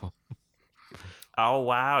helpful. Oh,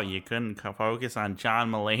 wow. You couldn't focus on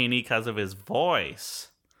John Mulaney because of his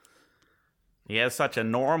voice. He has such a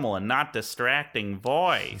normal and not distracting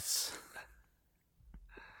voice.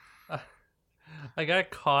 I got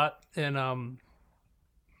caught in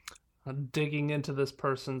digging into this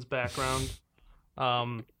person's background.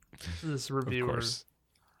 This reviewer.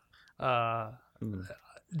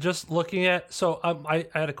 Just looking at. So I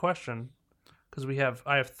had a question because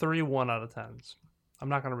I have 3 1 out of 10s. I'm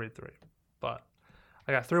not going to read 3, but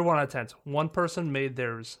I got 3 1 out of 10s. One person made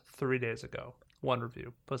theirs 3 days ago. One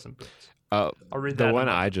review. Puss in Boots. I'll read that. The one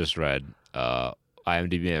I just read,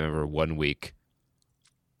 IMDb member 1 week,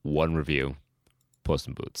 1 review, Puss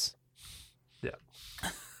in Boots. Yeah.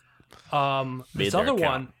 This other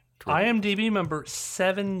one, IMDb member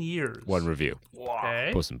 7 years. 1 review.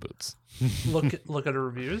 Okay. Puss in Boots. look at her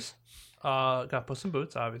reviews. Got Puss in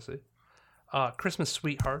Boots, obviously. Christmas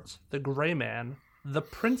Sweethearts, The Gray Man, The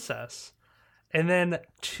Princess, and then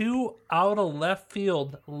 2 out of left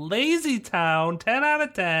field, Lazy Town, 10 out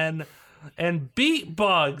of 10, and Beat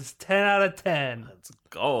Bugs, 10 out of 10. Let's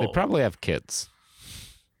go. They probably have kids.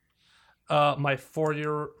 My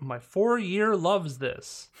 4-year loves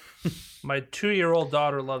this. My 2-year-old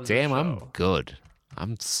daughter loves this. Damn, show. I'm good.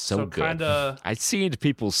 I'm so good. Kinda, I see into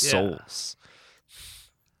people's souls.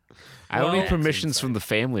 I don't need permissions from the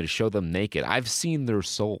family to show them naked. I've seen their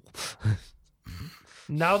soul.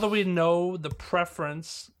 now that we know the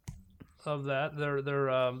preference of that, they're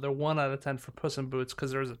 1 out of 10 for Puss in Boots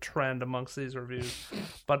because there's a trend amongst these reviews,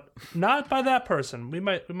 but not by that person. We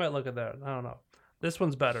might look at that. I don't know. This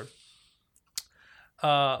one's better.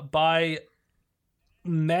 By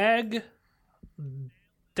Magdalen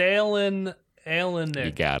Alenick.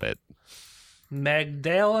 You got it.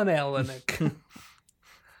 Magdalen Alenick.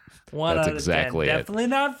 1 That's out of exactly 10. it. Definitely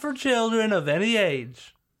not for children of any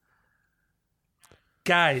age.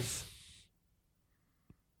 Guys,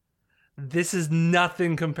 this is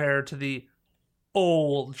nothing compared to the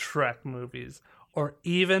old Shrek movies or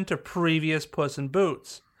even to previous Puss in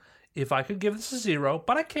Boots. If I could give this a 0,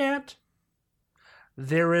 but I can't.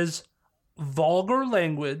 There is vulgar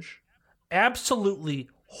language, absolutely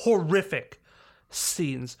horrific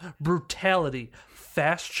scenes, brutality,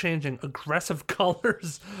 fast-changing, aggressive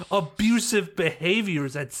colors, abusive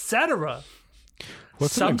behaviors, etc.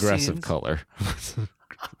 What's an aggressive color?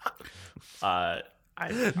 Do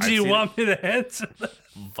you want me to answer that?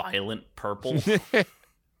 Violent purple. Do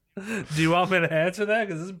you want me to answer that?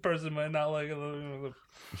 Because this person might not like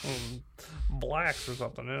blacks or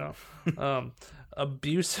something, you know?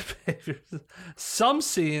 Abusive behaviors. Some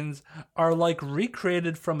scenes are like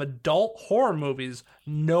recreated from adult horror movies.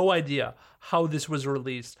 No idea how this was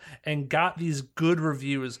released and got these good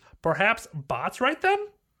reviews. Perhaps bots write them?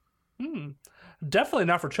 Definitely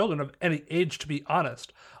not for children of any age, to be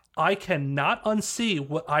honest. I cannot unsee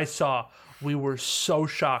what I saw. We were so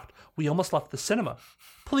shocked. We almost left the cinema.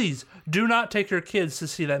 Please do not take your kids to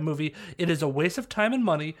see that movie. It is a waste of time and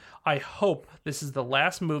money. I hope this is the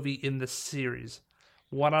last movie in this series.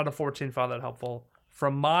 1 out of 14 found that helpful.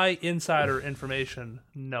 From my insider information,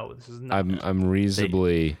 no, this is not. I'm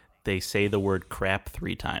reasonably. They say the word crap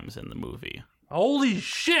 3 times in the movie. Holy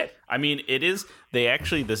shit! I mean, it is.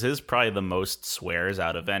 This is probably the most swears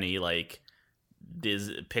out of any Pixar,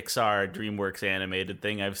 DreamWorks animated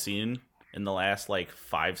thing I've seen in the last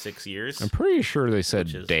 5-6 years. I'm pretty sure they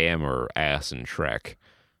said damn or ass in Shrek.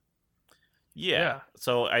 Yeah.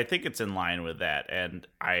 So I think it's in line with that, and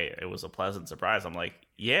it was a pleasant surprise. I'm like,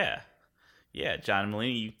 yeah, John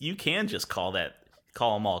Mulaney, you can just call them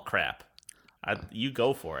all crap. You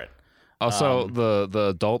go for it. Also, the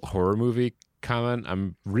adult horror movie comment,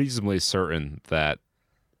 I'm reasonably certain that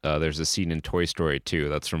there's a scene in Toy Story 2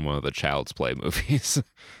 that's from one of the Child's Play movies.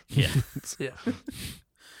 Yeah. Yeah.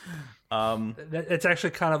 It's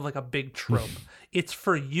actually kind of like a big trope. It's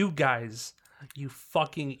for you guys, you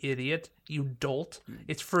fucking idiot, you dolt.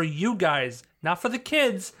 It's for you guys, not for the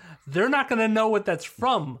kids. They're not going to know what that's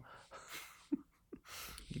from.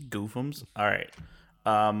 Goofums. All right.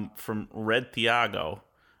 From Red Thiago,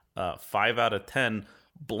 5 out of 10.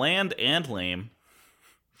 Bland and lame.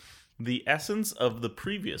 The essence of the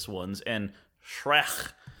previous ones and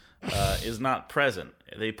Shrek is not present.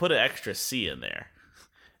 They put an extra C in there.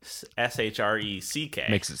 SHRECK.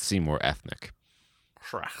 Makes it seem more ethnic.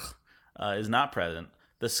 Shrek is not present.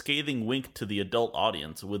 The scathing wink to the adult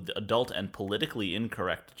audience with adult and politically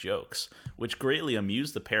incorrect jokes, which greatly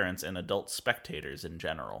amuse the parents and adult spectators in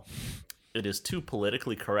general. It is too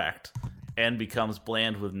politically correct and becomes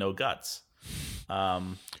bland with no guts.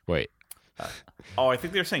 Wait. I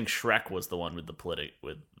think they're saying Shrek was the one with the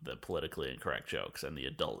politically incorrect jokes and the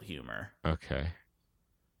adult humor. Okay.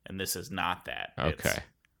 And this is not that. Okay.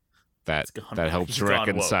 That helps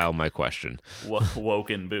reconcile my question. Woke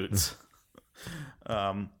in boots.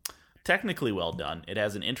 Technically well done. It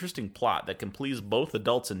has an interesting plot that can please both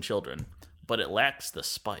adults and children, but it lacks the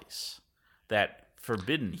spice, that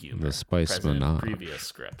forbidden humor the spice present in menage. previous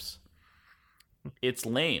scripts. It's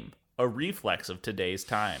lame, a reflex of today's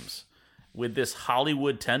times, with this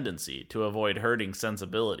Hollywood tendency to avoid hurting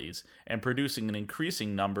sensibilities and producing an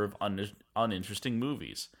increasing number of uninteresting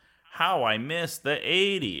movies. How I miss the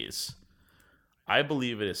 80s. I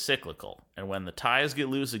believe it is cyclical, and when the ties get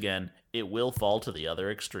loose again, it will fall to the other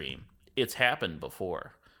extreme. It's happened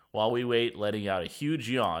before. While we wait, letting out a huge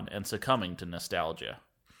yawn and succumbing to nostalgia.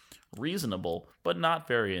 Reasonable, but not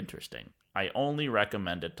very interesting. I only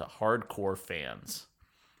recommend it to hardcore fans.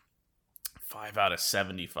 5 out of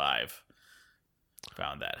 75.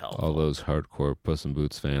 Found that helpful. All those hardcore Puss in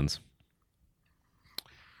Boots fans.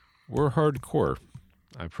 We're hardcore.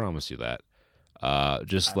 I promise you that.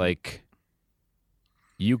 Just like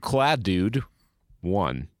You Clad Dude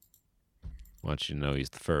won. I want you to know he's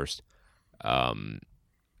the first.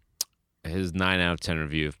 His 9 out of 10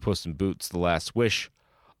 review of Puss in Boots: The Last Wish.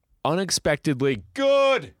 Unexpectedly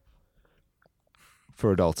good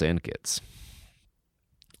for adults and kids.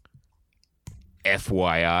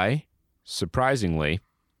 FYI, surprisingly,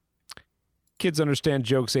 kids understand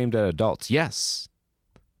jokes aimed at adults. Yes,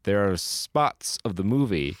 there are spots of the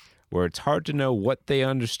movie where it's hard to know what they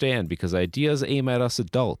understand because ideas aim at us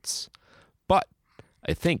adults. But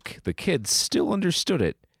I think the kids still understood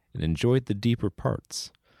it and enjoyed the deeper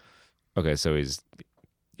parts. Okay, so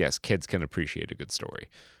yes, kids can appreciate a good story.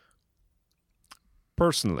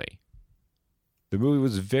 Personally, the movie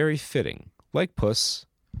was very fitting. Like Puss,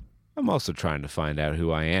 I'm also trying to find out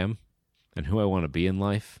who I am and who I want to be in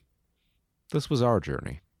life. This was our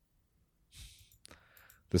journey.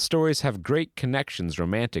 The stories have great connections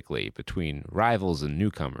romantically between rivals and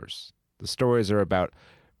newcomers. The stories are about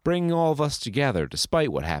bringing all of us together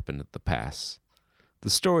despite what happened in the past. The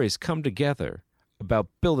stories come together about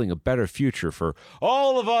building a better future for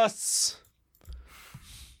all of us.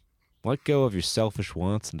 Let go of your selfish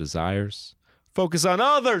wants and desires. Focus on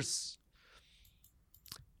others.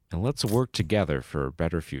 And let's work together for a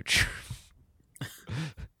better future.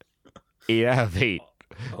 8 out of 8.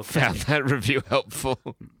 Okay. Found that review helpful.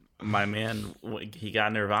 My man, he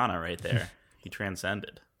got Nirvana right there. He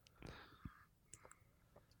transcended.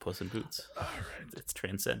 Puss in Boots. All right. It's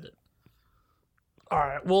transcended. All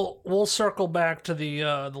right, we'll circle back to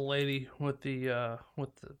the lady with the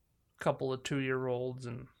couple of 2-year-olds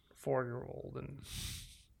and 4-year-old and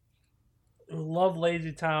who love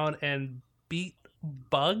Lazy Town and beat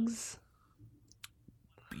bugs.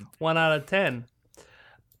 1 out of 10.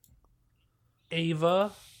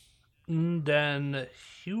 Ava Den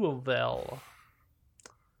Huvel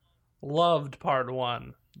loved part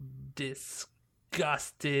 1.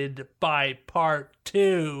 Disgusted by part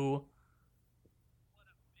 2.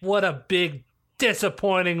 What a big,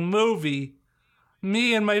 disappointing movie.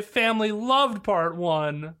 Me and my family loved part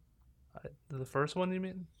 1. The first one, you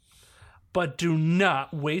mean? But do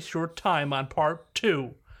not waste your time on part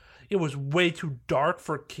 2. It was way too dark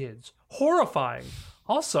for kids. Horrifying.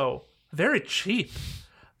 Also, very cheap.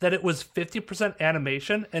 That it was 50%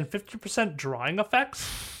 animation and 50% drawing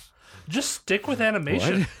effects. Just stick with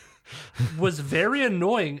animation. Was very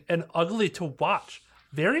annoying and ugly to watch.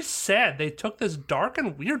 Very sad they took this dark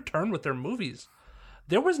and weird turn with their movies.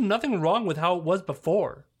 There was nothing wrong with how it was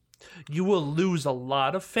before. You will lose a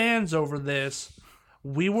lot of fans over this.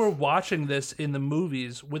 We were watching this in the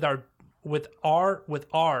movies with our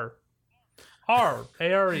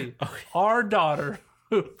A-R-E, our daughter.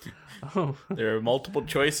 There are multiple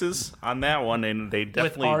choices on that one, and they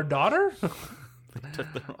definitely... With our daughter?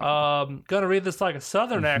 Gonna read this like a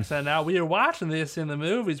southern accent now. We are watching this in the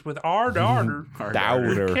movies with our daughter.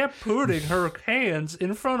 Daughter. Kept putting her hands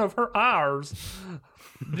in front of her eyes.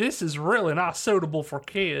 This is really not suitable for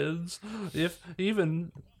kids.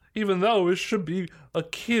 Even though it should be a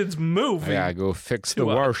kid's movie. Yeah, go fix the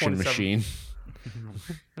washing machine.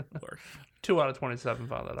 2 out of 27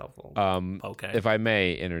 found that helpful. Okay. If I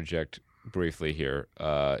may interject briefly here,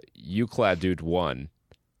 You Clad Dude 1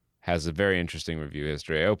 has a very interesting review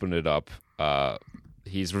history. I opened it up.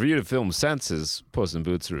 He's reviewed a film since his Puss in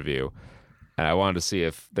Boots review, and I wanted to see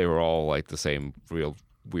if they were all like the same real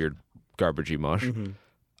weird garbagey mush.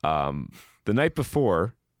 Mm-hmm. The night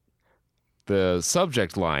before, the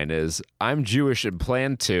subject line is, "I'm Jewish and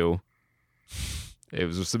plan to." It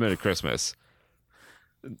was submitted Christmas.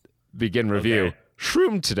 Begin review. Okay.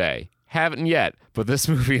 Shroom today. Haven't yet, but this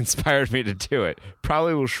movie inspired me to do it.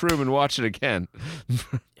 Probably will shroom and watch it again.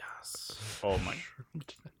 Yes. Oh my.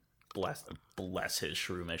 Bless his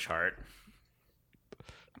shroomish heart.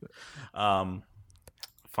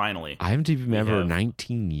 Finally. IMDb member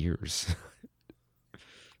 19 years.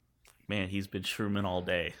 Man, he's been shrooming all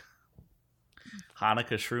day.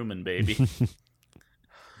 Hanukkah shrooming, baby.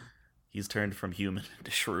 He's turned from human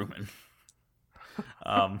to shrooming.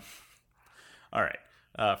 All right.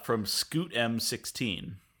 From Scoot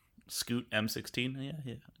M16. Scoot M16?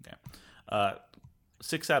 Yeah. Okay.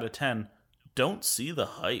 6 out of 10. Don't see the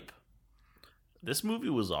hype. this movie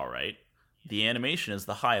was all right. The animation is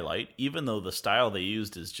the highlight, even though the style they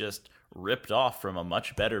used is just ripped off from a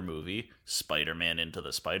much better movie, Spider-Man Into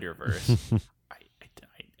the Spider-Verse.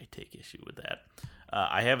 I take issue with that.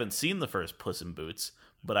 I haven't seen the first Puss in Boots,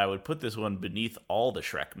 but I would put this one beneath all the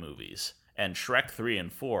Shrek movies, and Shrek 3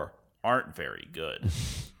 and 4 aren't very good.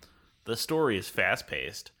 The story is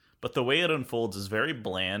fast-paced, but the way it unfolds is very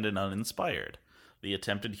bland and uninspired. The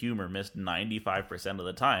attempted humor missed 95% of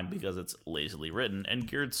the time because it's lazily written and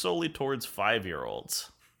geared solely towards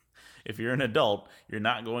 5-year-olds. If you're an adult, you're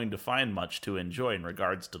not going to find much to enjoy in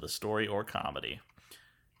regards to the story or comedy.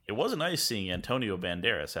 It was nice seeing Antonio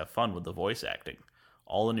Banderas have fun with the voice acting.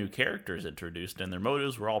 All the new characters introduced and their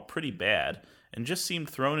motives were all pretty bad, and just seemed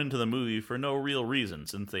thrown into the movie for no real reason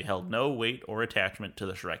since they held no weight or attachment to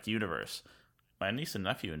the Shrek universe. My niece and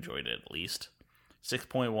nephew enjoyed it at least.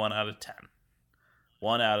 6.1 out of 10.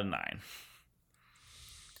 1 out of 9.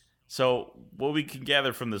 So, what we can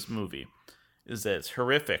gather from this movie is that it's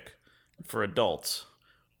horrific for adults,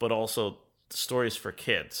 but also the story's for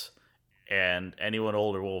kids, and anyone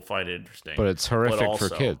older will find it interesting. But it's horrific also,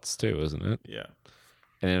 for kids, too, isn't it? Yeah.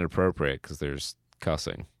 And inappropriate because there's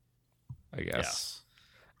cussing, I guess. Yes.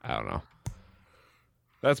 I don't know.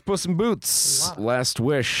 That's Puss in Boots. Last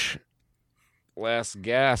wish. Last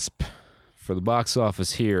gasp for the box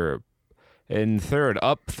office here. In third,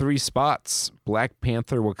 up 3 spots. Black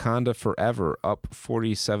Panther Wakanda Forever, up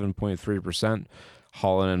 47.3%.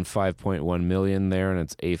 Hauling in 5.1 million there in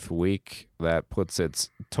its 8th week. That puts its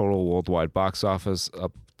total worldwide box office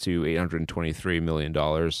up to $823 million,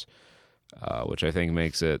 which I think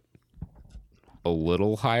makes it a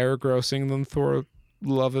little higher grossing than Thor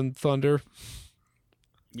Love and Thunder.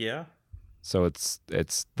 Yeah. So it's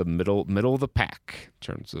the middle of the pack in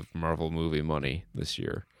terms of Marvel movie money this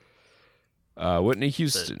year. Whitney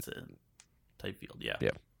Houston. It's a tight field, yeah.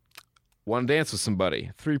 Yeah. Wanna Dance with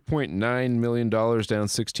Somebody. $3.9 million, down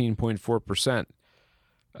 16.4%.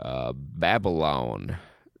 Babylon,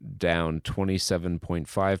 down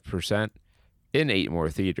 27.5% in 8 more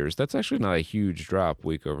theaters. That's actually not a huge drop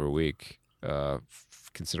week over week,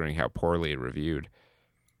 considering how poorly it reviewed.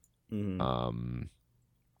 Mm-hmm.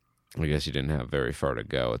 I guess you didn't have very far to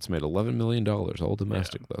go. It's made $11 million, all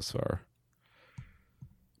domestic thus far.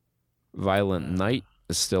 Violent Night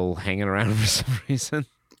is still hanging around for some reason.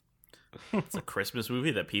 It's a Christmas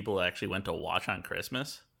movie that people actually went to watch on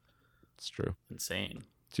Christmas. It's true. Insane.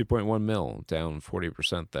 2.1 mil, down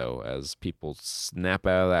 40% though, as people snap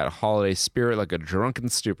out of that holiday spirit like a drunken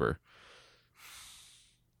stupor.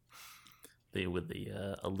 With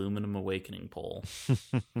the aluminum awakening pole.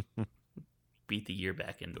 Beat the year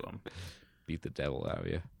back into them. Beat the devil out of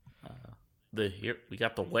you. We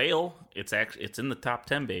got The Whale. It's in the top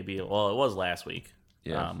 10, baby. Well, it was last week.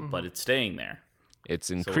 Yeah. But it's staying there.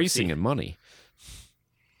 It's increasing in money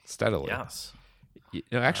steadily. Yes.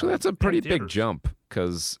 Actually, that's a pretty big jump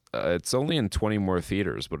because it's only in 20 more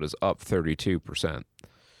theaters, but it's up 32%.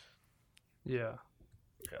 Yeah.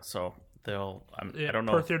 So I don't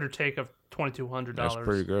know. Per theater take of $2,200. That's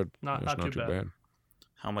pretty good. Not too bad.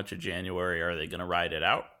 How much of January are they going to ride it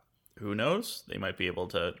out? Who knows? They might be able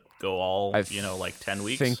to go all, like 10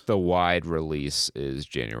 weeks. I think the wide release is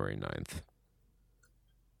January 9th.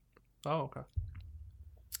 Oh, okay.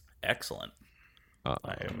 Excellent.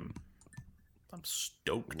 I'm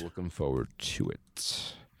stoked. Looking forward to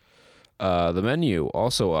it. The Menu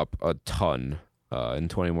also up a ton in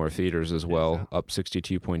 20 more theaters as well, up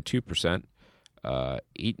 62.2%.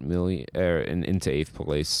 8 million into 8th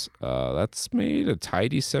place. That's made a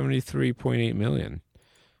tidy 73.8 million.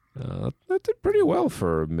 That did pretty well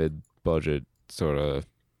for a mid-budget sort of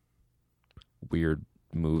weird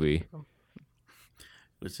movie. It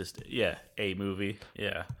was just a movie.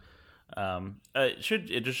 Yeah. It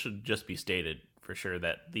should just be stated for sure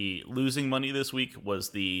that the losing money this week was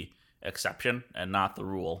the exception and not the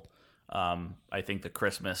rule. I think the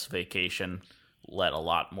Christmas vacation let a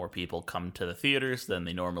lot more people come to the theaters than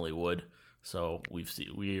they normally would. So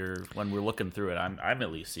when we're looking through it, I'm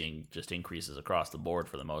at least seeing just increases across the board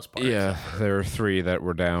for the most part. Yeah, there were 3 that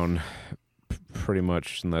were down pretty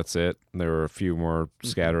much, and that's it. There were a few more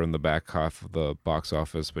scattered in the back half of the box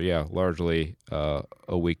office, but yeah, largely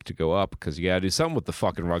a week to go up because you gotta do something with the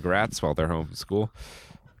fucking Rugrats while they're home from school.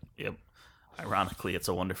 Yep. Ironically, It's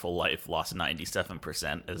a Wonderful Life lost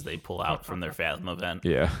 97% as they pull out from their Fathom event.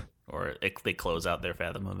 Yeah. Or they close out their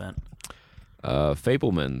Fathom event.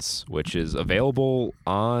 Fablemans, which is available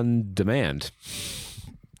on demand.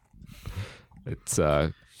 It's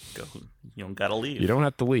you don't gotta leave. You don't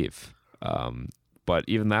have to leave. But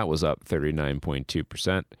even that was up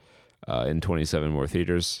 39.2% in 27 more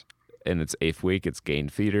theaters. In its 8th week, it's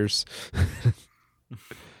gained theaters.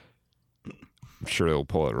 I'm sure they'll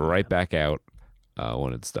pull it right back out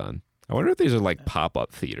when it's done. I wonder if these are like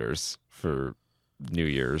pop-up theaters for New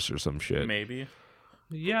Year's or some shit. Maybe.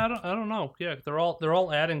 Yeah, I don't know. Yeah, they're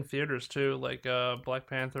all adding theaters too, like Black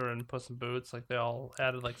Panther and Puss in Boots. Like they all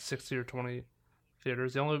added like 60 or 20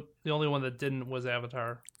 theaters. The only one that didn't was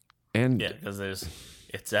Avatar. And Yeah, because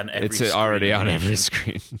it's on every. it's already on every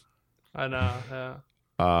screen. I know.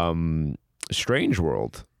 Yeah. Strange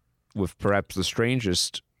World, with perhaps the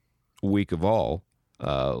strangest week of all,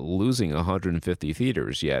 losing 150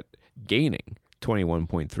 theaters, yet gaining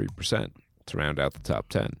 21.3% to round out the top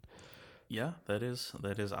 10. Yeah, that is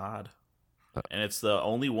odd, and it's the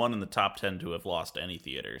only one in the top 10 to have lost any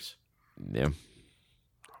theaters. Yeah.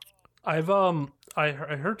 I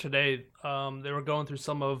heard today they were going through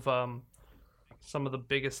some of the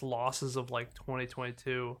biggest losses of like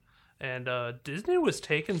 2022, and Disney was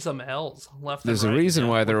taking some L's left. There's and a right, reason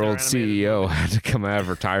why their old animated CEO movies. had to come out of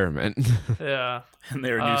retirement. Yeah. And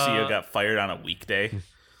their new CEO got fired on a weekday.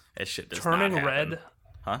 That shit does Turning not happen. Red.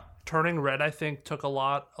 Huh? Turning Red, I think, took a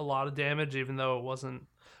lot of damage, even though it wasn't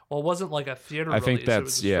like a theater I release. think it that's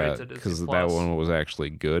was straight to Disney because that Plus. one was actually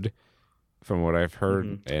good, from what I've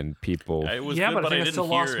heard, and people. It was Yeah, good, but I but think I it still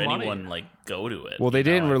didn't lost hear money. anyone like go to it. Well, they you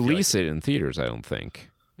know? didn't I feel release it in theaters, I don't think.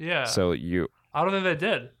 Yeah. So I don't think they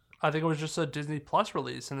did. I think it was just a Disney Plus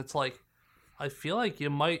release, and it's like, I feel like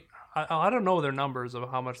you might. I don't know their numbers of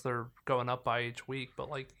how much they're going up by each week, but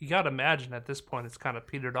like you got to imagine at this point it's kind of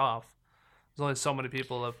petered off. There's only so many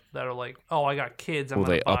people that are like, oh, I got kids. I'm well,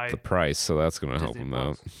 gonna they buy upped the price, so that's going to help Disney them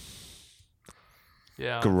out. Plus.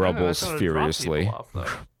 Yeah, Grubbles that's gonna drop furiously. people off, though.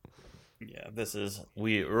 Yeah,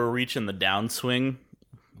 we're reaching the downswing.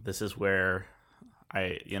 This is where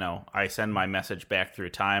I send my message back through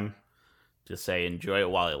time to say enjoy it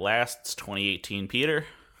while it lasts. 2018, Peter.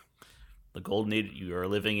 The golden age. You are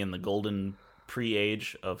living in the golden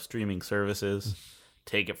pre-age of streaming services.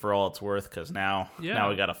 Take it for all it's worth, because now we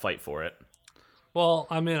got to fight for it. Well,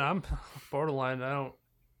 I mean, I'm borderline.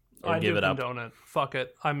 I give do it up. condone it. Fuck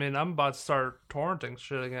it. I mean, I'm about to start torrenting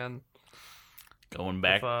shit again Going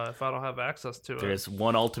back, if I don't have access to it. there's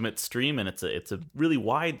one ultimate stream, and it's a really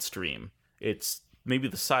wide stream. It's maybe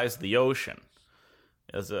the size of the ocean,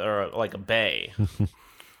 or like a bay.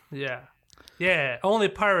 Yeah. Only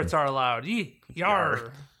pirates are allowed.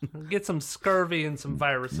 Yar. Get some scurvy and some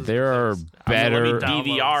viruses. There are better. Let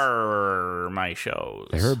me DVR my shows.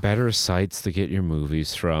 There are better sites to get your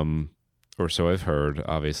movies from, or so I've heard.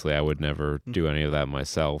 Obviously, I would never do any of that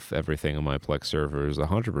myself. Everything on my Plex server is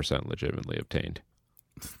 100% legitimately obtained.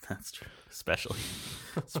 That's true. Especially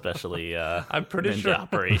I'm pretty Ninja sure.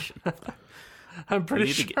 Operation. I'm pretty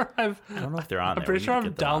need to sure I've. I don't know if they're on I'm there. pretty We sure need to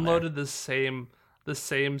I've get them on there. downloaded the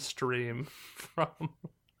same stream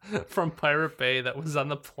from Pirate Bay that was on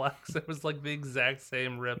the Plex. It was like the exact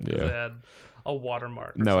same rip. Yeah. It had a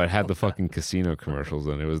watermark. or No, it something had the like fucking casino commercials,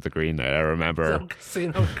 and it was the Green Knight. I remember. Some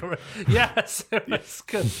casino yes, it was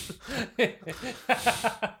good.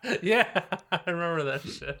 Yeah, I remember that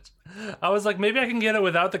shit. I was like, maybe I can get it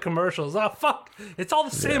without the commercials. Oh fuck, it's all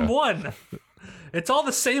the same one. It's all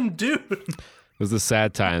the same dude. It was the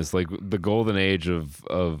sad times, like the golden age of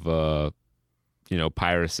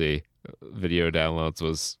piracy. Video downloads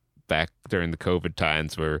was back during the COVID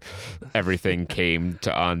times where everything came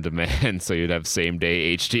to on demand, so you'd have same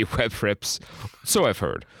day HD web rips. So I've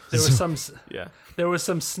heard. There was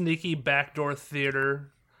some sneaky backdoor theater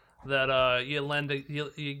that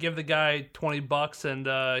you give the guy $20 and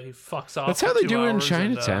he fucks off. That's how for they 2 do it in hours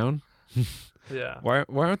Chinatown. Yeah. Why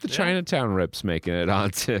aren't the Chinatown rips making it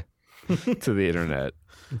onto to the internet?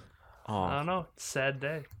 I don't know. Sad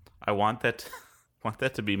day. I want that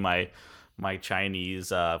to be my Chinese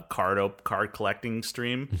card collecting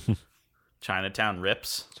stream. Chinatown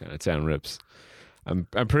rips. Chinatown rips. I'm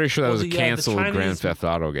pretty sure that Well, was a the canceled Chinese- Grand Theft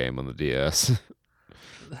Auto game on the DS.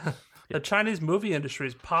 The Chinese movie industry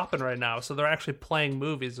is popping right now, so they're actually playing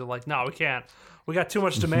movies. They're like, no, we can't. We got too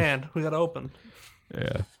much demand. We got to open.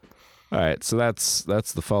 Yeah. All right, so that's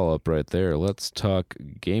the follow-up right there. Let's talk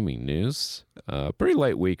gaming news. Pretty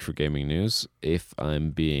light week for gaming news, if I'm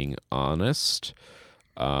being honest.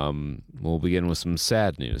 We'll begin with some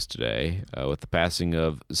sad news today, with the passing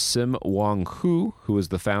of Sim Wong-Hoo, who is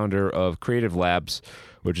the founder of Creative Labs,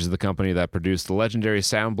 which is the company that produced the legendary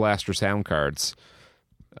Sound Blaster sound cards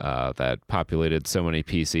that populated so many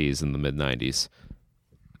PCs in the mid-90s.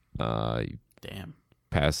 Damn.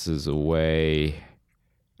 Passes away.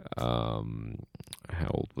 How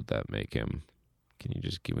old would that make him? Can you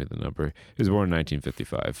just give me the number? He was born in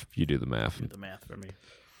 1955. You do the math. Do the math for me.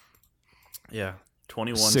 Yeah.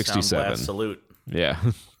 21 67. Sound Blast salute. Yeah.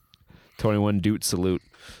 21 Doot salute.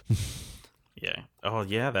 Yeah. Oh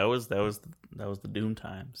yeah, that was the Doom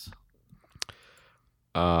times.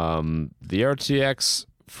 The RTX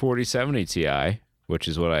 4070 Ti, which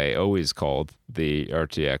is what I always called the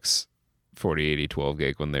RTX 4080 12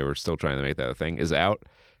 gig when they were still trying to make that a thing, is out,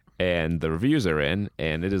 and the reviews are in,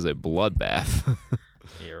 and it is a bloodbath.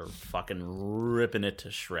 You're fucking ripping it to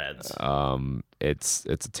shreds. It's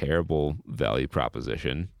a terrible value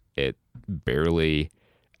proposition. It barely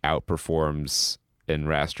outperforms in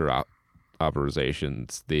raster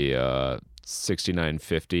optimizations the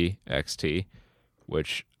 6950 XT,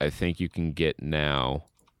 which I think you can get now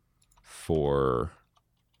for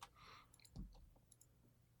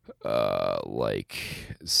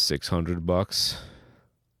like $600.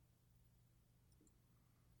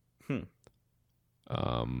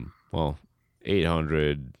 Well,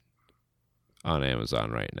 800 on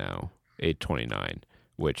Amazon right now, 829,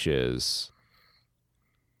 which is,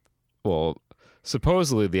 well,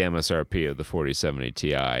 supposedly the MSRP of the 4070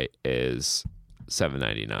 Ti is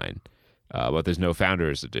 $799, but there's no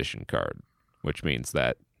Founders Edition card, which means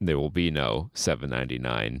that there will be no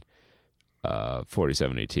 $799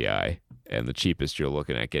 4070 Ti, and the cheapest you're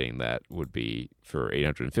looking at getting that would be for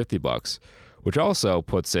 $850, which also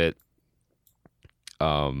puts it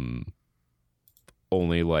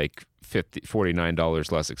only like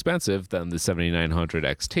 $49 less expensive than the 7900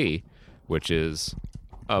 XT, which is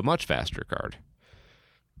a much faster card.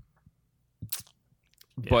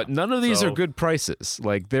 Yeah. But none of these are good prices.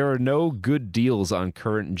 Like, there are no good deals on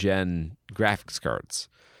current gen graphics cards.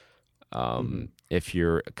 If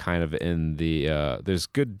you're kind of in the there's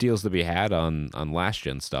good deals to be had on last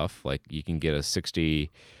gen stuff. Like, you can get a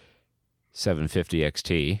 6750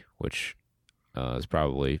 XT, which is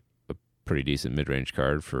probably a pretty decent mid-range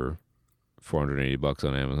card for $480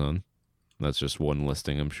 on Amazon. That's just one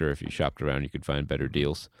listing. I'm sure if you shopped around, you could find better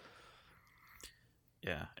deals.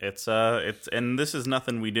 Yeah, it's and this is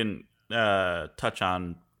nothing we didn't touch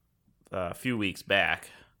on a few weeks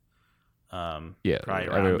back. Yeah,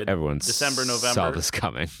 everyone December, November saw this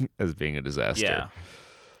coming as being a disaster. Yeah,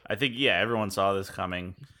 I think everyone saw this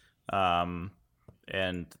coming, and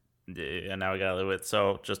now we gotta live with it.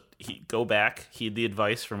 So just go back, heed the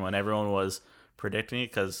advice from when everyone was predicting it,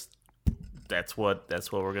 because that's what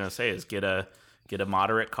we're gonna say is get a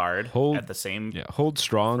moderate card at the same. Yeah, hold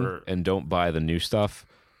strong and don't buy the new stuff,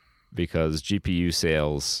 because GPU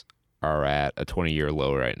sales are at a 20-year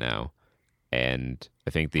low right now, and I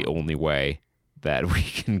think the only way that we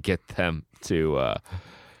can get them to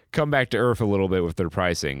come back to earth a little bit with their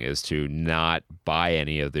pricing is to not buy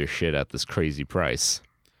any of their shit at this crazy price.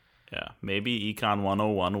 Yeah, maybe Econ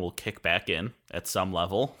 101 will kick back in at some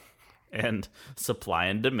level, and supply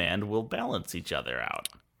and demand will balance each other out.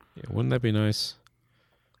 Yeah, wouldn't that be nice?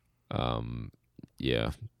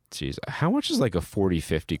 Yeah. Jeez, how much is like a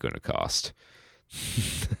 4050 going to cost?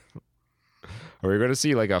 Are we going to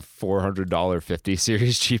see like a $400 50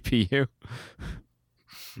 series GPU?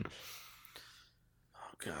 Oh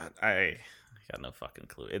God, I got no fucking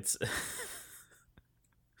clue. It's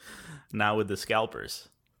now with the scalpers.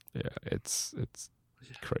 Yeah, it's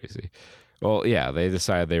crazy. Well, yeah, they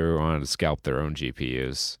decided they wanted to scalp their own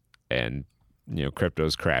GPUs, and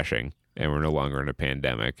crypto's crashing, and we're no longer in a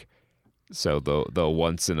pandemic. So the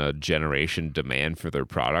once in a generation demand for their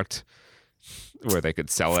product, where they could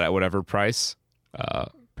sell it at whatever price,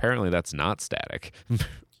 apparently that's not static.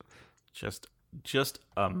 just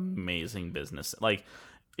amazing business. Like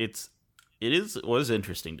it was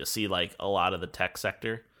interesting to see like a lot of the tech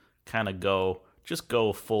sector kind of go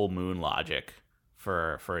full moon logic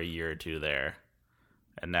for a year or two there,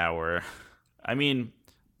 and now in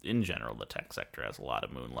general the tech sector has a lot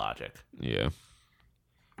of moon logic. Yeah.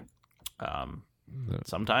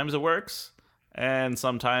 Sometimes it works, and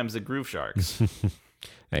sometimes it Groove Sharks.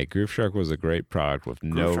 Hey, Groove Shark was a great product with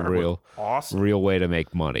no awesome. real way to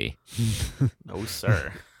make money. No,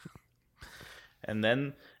 sir. and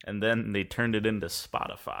then they turned it into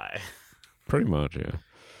Spotify. Pretty much, yeah.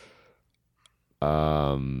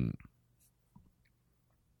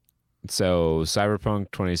 So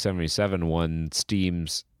Cyberpunk 2077 won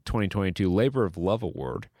Steam's 2022 Labor of Love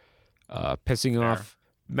Award, pissing off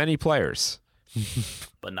many players.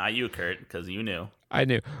 But not you, Kurt, because you knew. I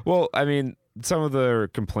knew. Well, I mean, some of the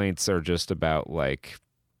complaints are just about, like,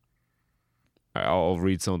 I'll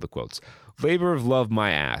read some of the quotes. Labor of Love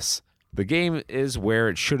my ass. The game is where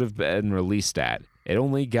it should have been released at. It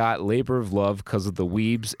only got Labor of Love because of the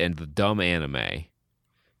weebs and the dumb anime.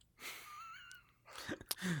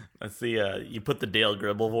 That's the, you put the Dale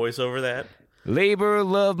Gribble voice over that? Labor of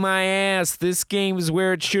Love my ass. This game is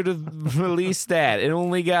where it should have released at. It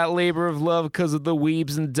only got Labor of Love because of the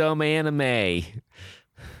weebs and dumb anime.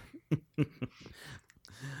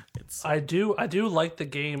 I do like the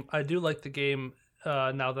game. I do like the game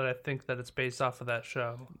now that I think that it's based off of that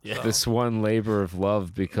show. Yeah. So. This one labor of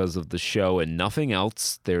love because of the show and nothing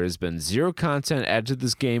else. There has been zero content added to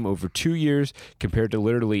this game over 2 years compared to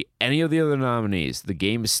literally any of the other nominees. The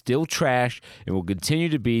game is still trash and will continue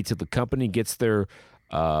to be till the company gets their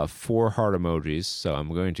 4 heart emojis. So I'm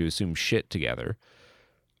going to assume shit together.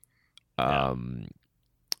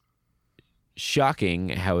 Shocking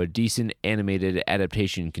how a decent animated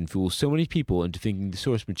adaptation can fool so many people into thinking the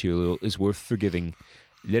source material is worth forgiving,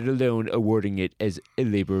 let alone awarding it as a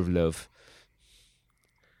labor of love.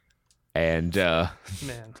 And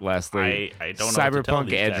lastly, I don't know what to tell Cyberpunk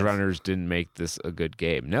these Edge guys. Runners didn't make this a good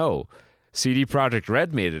game. No, CD Projekt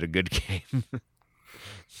Red made it a good game.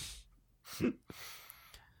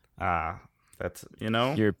 That's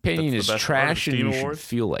your opinion that's is the best part of trash, and Steam you should Awards.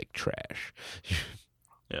 feel like trash.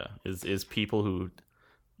 Yeah, is people who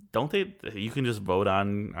don't they? You can just vote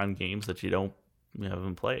on games that you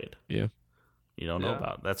haven't played. Yeah. You don't know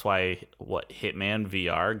about. That's why Hitman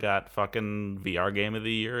VR got fucking VR Game of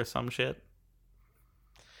the Year or some shit.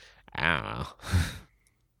 I don't know.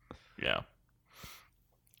 Yeah.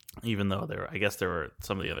 Even though I guess there were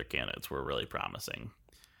some of the other candidates were really promising.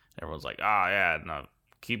 Everyone's like, no,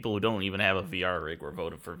 people who don't even have a VR rig were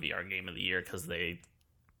voted for VR Game of the Year because they.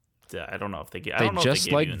 I don't know if they get. I don't know just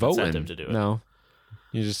if they like gave you an voting. incentive to do it. No,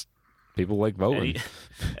 people like voting.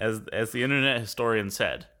 As the internet historian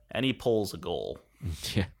said, any poll's a goal.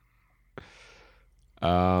 Yeah.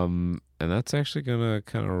 And that's actually gonna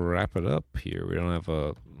kind of wrap it up here. We don't have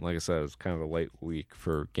like I said, it's kind of a light week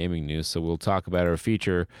for gaming news, so we'll talk about our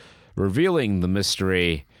feature revealing the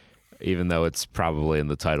mystery, even though it's probably in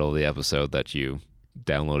the title of the episode that you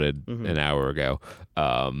downloaded an hour ago.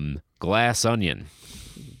 Glass Onion.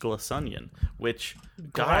 Glass Onion, which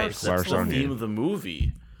guys, that's the theme of the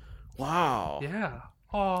movie. Wow. Yeah.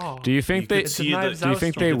 Oh. Do you think they? Do you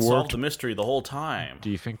think they solved worked the mystery the whole time? Do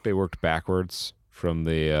you think they worked backwards from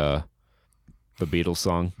the Beatles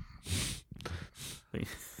song?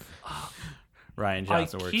 Ryan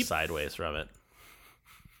Johnson worked sideways from it.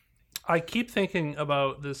 I keep thinking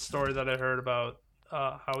about this story that I heard about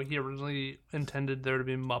how he originally intended there to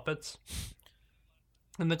be Muppets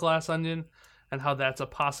in the Glass Onion, and how that's a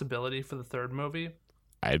possibility for the third movie.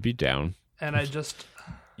 I'd be down. And I just,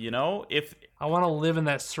 if I want to live in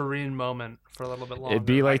that serene moment for a little bit longer. It'd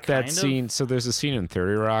be like that scene. So there's a scene in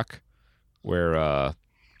 30 Rock where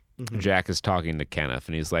Jack is talking to Kenneth,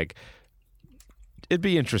 and he's like, "It'd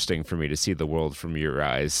be interesting for me to see the world from your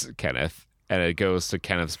eyes, Kenneth." And it goes to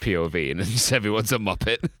Kenneth's POV, and then just everyone's a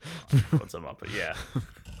Muppet. What's a Muppet? Yeah.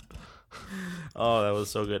 Oh, that was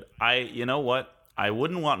so good. You know what? I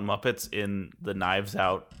wouldn't want Muppets in the Knives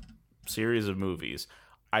Out series of movies.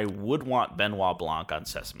 I would want Benoit Blanc on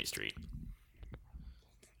Sesame Street.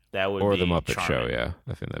 That would or be the Muppet charming. Show, yeah.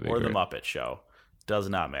 I think that'd be great. The Muppet Show. Does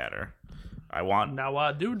not matter. Now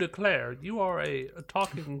I do declare you are a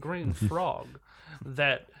talking green frog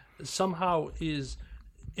that somehow is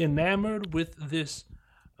enamored with this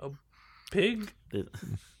pig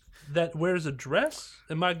that wears a dress.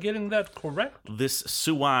 Am I getting that correct? This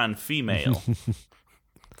Suan female.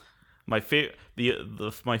 My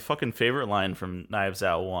fucking favorite line from Knives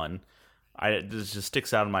Out 1. This just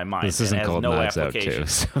sticks out in my mind. This isn't and has called no Knives application. Out 2.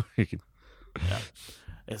 So you can... Yeah.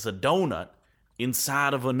 It's a donut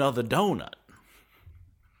inside of another donut.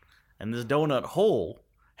 And this donut hole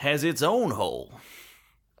has its own hole.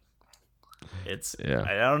 I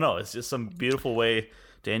don't know. It's just some beautiful way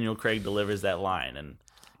Daniel Craig delivers that line, and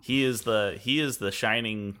he is the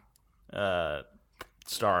shining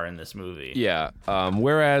star in this movie. Yeah.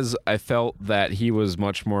 Whereas I felt that he was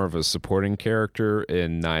much more of a supporting character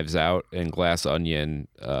in Knives Out and Glass Onion,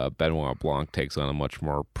 Benoit Blanc takes on a much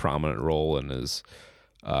more prominent role and is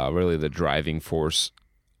really the driving force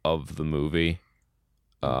of the movie.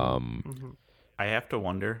 I have to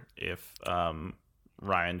wonder if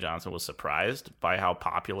Ryan Johnson was surprised by how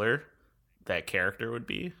popular that character would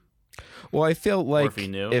be. Well, I felt like if he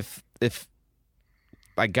knew. if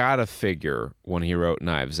I gotta figure when he wrote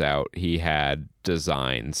Knives Out, he had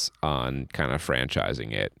designs on kind of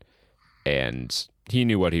franchising it, and he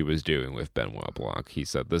knew what he was doing with Benoit Blanc. He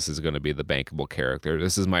said, "This is going to be the bankable character.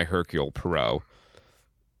 This is my Hercule Poirot."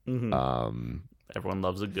 Mm-hmm. Everyone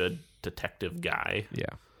loves a good detective guy.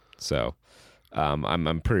 Yeah, so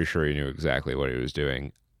I'm pretty sure he knew exactly what he was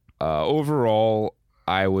doing. Overall,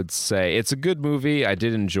 I would say it's a good movie. I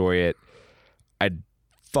did enjoy it. I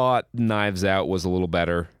thought Knives Out was a little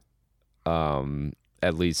better.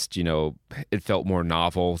 At least, it felt more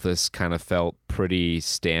novel. This kind of felt pretty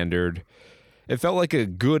standard. It felt like a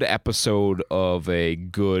good episode of a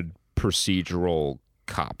good procedural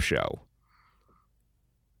cop show.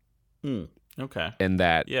 Okay. And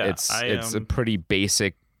that Yeah, it's a pretty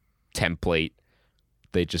basic template.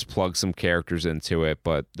 They just plug some characters into it,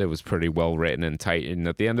 but it was pretty well written and tight. And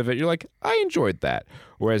at the end of it, you're like, I enjoyed that.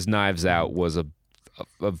 Whereas Knives Out was at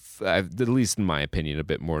least in my opinion, a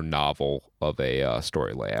bit more novel of a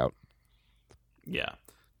story layout. Yeah.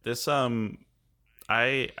 This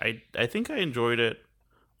I think I enjoyed it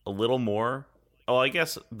a little more. Oh, I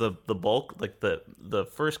guess the bulk, like the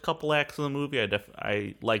first couple acts of the movie,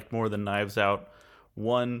 I liked more than Knives Out.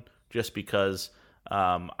 One, just because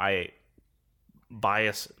I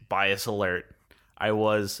bias alert. I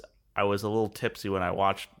was a little tipsy when I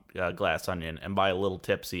watched Glass Onion, and by a little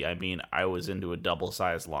tipsy, I mean I was into a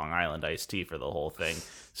double-sized Long Island iced tea for the whole thing,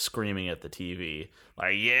 screaming at the TV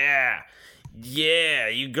like, "Yeah,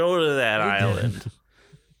 you go to that island."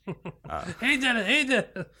 He did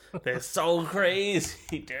it. They're so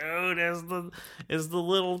crazy, dude. As the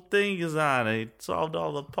little thing is on, he solved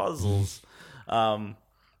all the puzzles.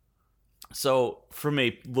 So for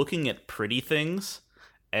me, looking at pretty things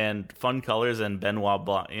and fun colors and Benoit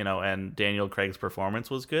Blanc, and Daniel Craig's performance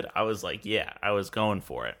was good, I was like, yeah, I was going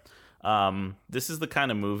for it. This is the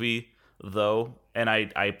kind of movie, though, and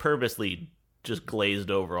I purposely just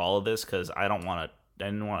glazed over all of this because I didn't want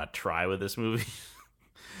to try with this movie.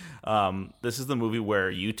 This is the movie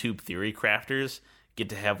where YouTube theory crafters get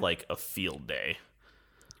to have like a field day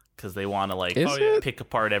because they want to pick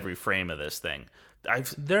apart every frame of this thing.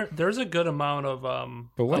 There's a good amount of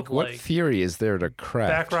but what theory is there to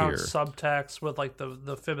craft background here? subtext with like the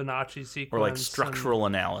Fibonacci sequence or like structural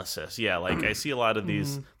analysis. Yeah, like I see a lot of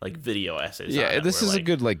these like video essays. Yeah, this is a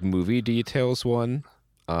good like movie details one.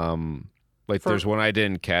 There's one I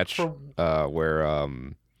didn't catch where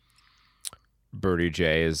Birdie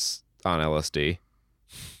J is on LSD.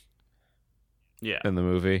 Yeah, in the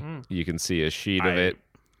movie, you can see a sheet of it.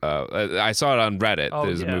 I saw it on Reddit.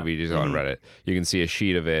 There's a movie on Reddit. You can see a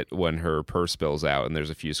sheet of it when her purse spills out and there's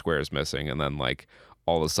a few squares missing. And then, like,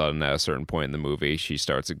 all of a sudden, at a certain point in the movie, she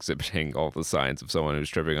starts exhibiting all the signs of someone who's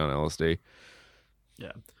tripping on LSD.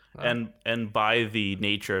 Yeah. And by the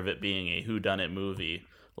nature of it being a whodunit movie,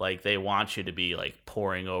 like, they want you to be, like,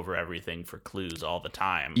 poring over everything for clues all the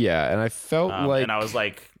time. Yeah, and I felt like... And I was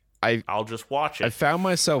like, I'll just watch it. I found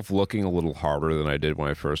myself looking a little harder than I did when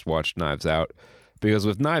I first watched Knives Out. Because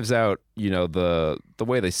with Knives Out, the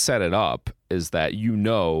way they set it up is that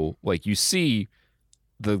you see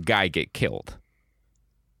the guy get killed.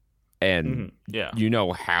 And you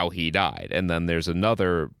know how he died. And then there's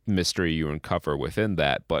another mystery you uncover within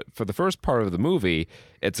that. But for the first part of the movie,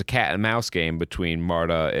 it's a cat and mouse game between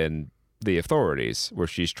Marta and the authorities, where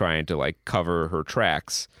she's trying to like cover her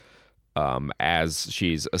tracks as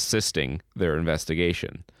she's assisting their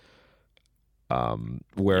investigation.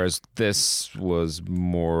 Whereas this was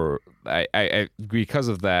more, I because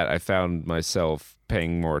of that, I found myself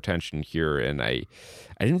paying more attention here, and I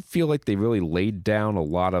didn't feel like they really laid down a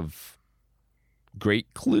lot of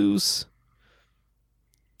great clues.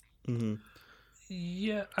 Mm-hmm.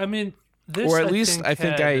 Yeah, I mean, this, or at least I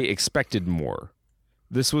think I expected more.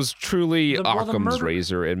 This was truly Occam's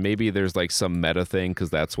razor, and maybe there's like some meta thing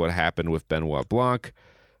because that's what happened with Benoit Blanc.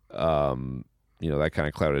 That kind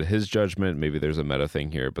of clouded his judgment. Maybe there's a meta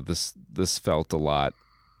thing here, but this felt a lot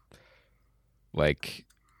like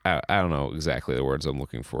I don't know exactly the words I'm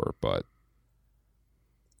looking for, but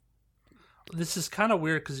this is kind of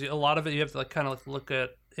weird because a lot of it you have to like kind of like look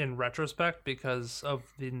at in retrospect because of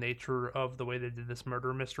the nature of the way they did this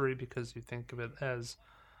murder mystery. Because you think of it as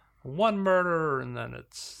one murder, and then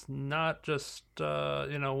it's not just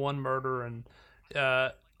one murder, and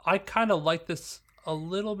I kind of like this a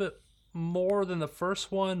little bit more than the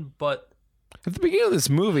first one, but at the beginning of this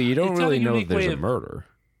movie, you don't really know if there's a murder.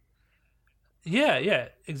 Yeah,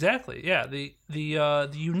 exactly. Yeah, the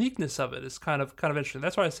uniqueness of it is kind of interesting.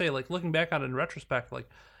 That's why I say, like, looking back on it in retrospect, like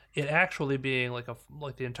it actually being like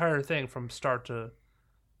the entire thing from start to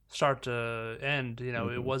end.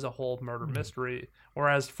 It was a whole murder mystery.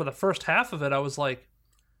 Whereas for the first half of it, I was like,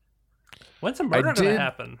 when's the murder going to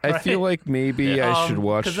happen? Right? I feel like maybe I should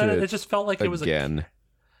watch it. Because it just felt like it was again.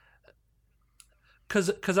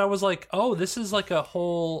 Because I was like, oh, this is like a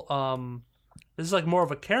whole, this is like more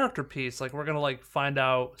of a character piece. Like we're gonna like find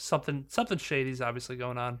out something shady's obviously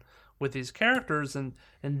going on with these characters, and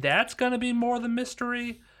that's gonna be more the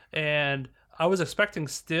mystery. And I was expecting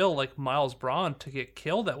still like Miles Braun to get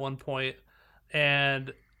killed at one point,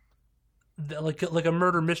 and like a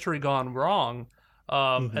murder mystery gone wrong.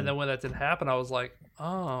 And then when that didn't happen, I was like,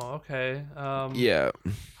 oh, okay. Yeah.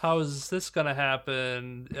 How is this going to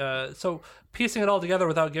happen? So piecing it all together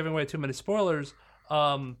without giving away too many spoilers,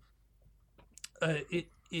 it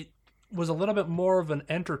was a little bit more of an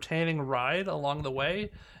entertaining ride along the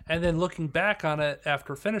way. And then looking back on it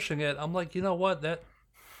after finishing it, I'm like, you know what? That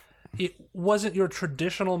it wasn't your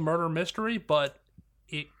traditional murder mystery, but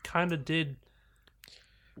it kind of did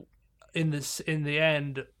in the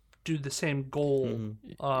end do the same goal.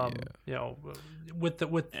 You know,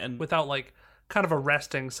 without like kind of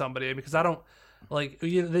arresting somebody, because I don't like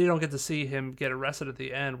you don't get to see him get arrested at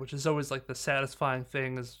the end, which is always like the satisfying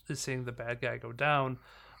thing is seeing the bad guy go down.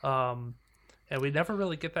 And we never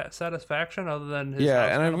really get that satisfaction other than his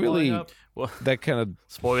house and I kind of really blowing up. Well, that kind of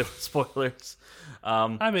spoilers.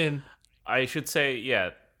 I mean, I should say,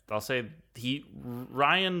 yeah, I'll say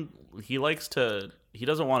Ryan, he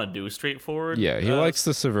doesn't want to do straightforward. he likes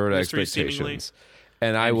to subvert mystery, expectations. seemingly.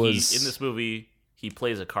 And I was in this movie, he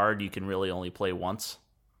plays a card you can really only play once.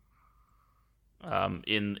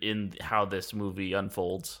 In how this movie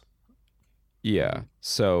unfolds. Yeah.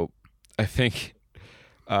 So I think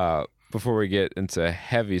before we get into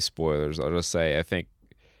heavy spoilers, I'll just say I think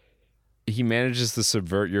he manages to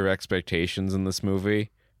subvert your expectations in this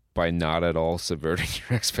movie by not at all subverting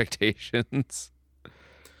your expectations.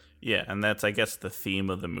 Yeah, and that's, I guess, the theme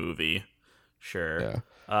of the movie. Sure. Yeah.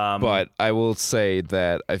 But I will say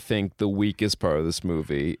that I think the weakest part of this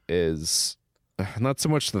movie is not so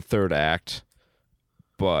much the third act,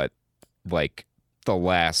 but like the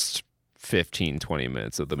last 15-20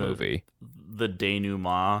 minutes of the movie. The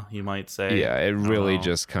denouement, you might say. Yeah, it really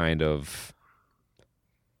just kind of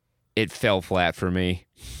it fell flat for me.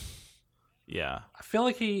 Yeah. I feel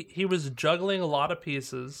like he was juggling a lot of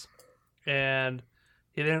pieces and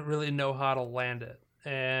he didn't really know how to land it.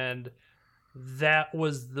 And that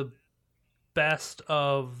was the best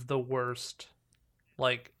of the worst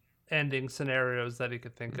like ending scenarios that he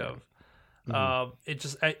could think of. It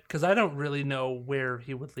just because I don't really know where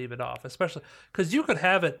he would leave it off, especially because you could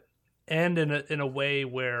have it end in a way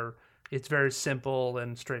where it's very simple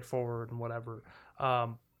and straightforward and whatever,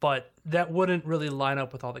 but that wouldn't really line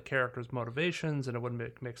up with all the characters' motivations, and it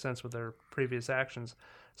wouldn't make sense with their previous actions.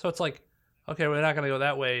 So it's like, okay, we're not going to go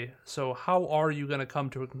that way. So how are you going to come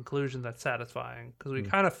to a conclusion that's satisfying? Because we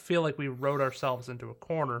kind of feel like we wrote ourselves into a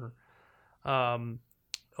corner,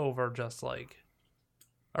 over just like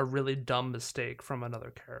a really dumb mistake from another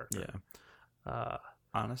character. Yeah.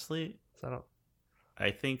 Honestly, so I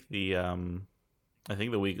think the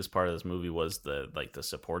weakest part of this movie was the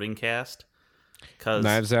supporting cast. 'Cause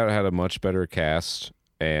Knives Out had a much better cast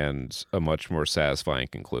and a much more satisfying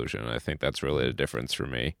conclusion. I think that's really the difference for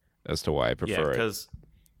me as to why I prefer it. Because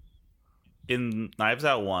in Knives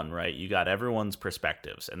Out 1, right, you got everyone's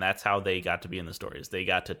perspectives, and that's how they got to be in the stories. They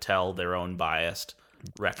got to tell their own biased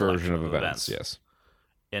recollection version of events. Yes.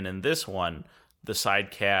 And in this one, the side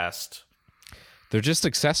cast, they're just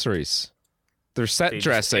accessories. They're set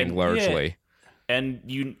dressing largely. Yeah. And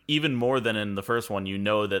you even more than in the first one, you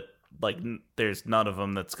know that like there's none of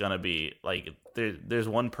them that's gonna be like there's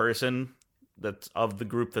one person that's of the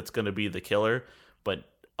group that's gonna be the killer, but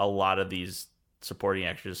a lot of these supporting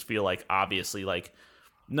actors feel like obviously like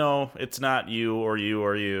no, it's not you or you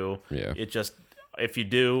or you. Yeah. It just if you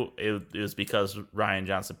do, it was because Rian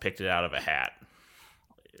Johnson picked it out of a hat.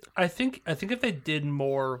 I think if they did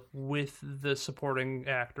more with the supporting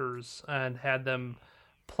actors and had them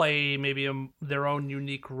play maybe their own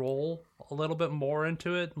unique role a little bit more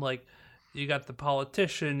into it, like you got the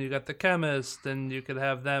politician, you got the chemist, and you could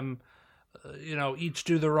have them, each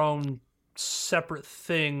do their own separate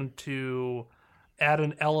thing to add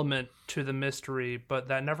an element to the mystery, but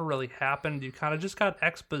that never really happened. You kind of just got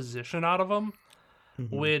exposition out of them,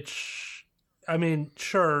 which, I mean,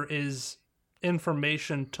 sure is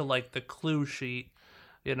information to like the clue sheet,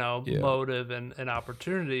 motive and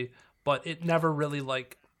opportunity, but it never really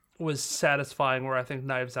like was satisfying where I think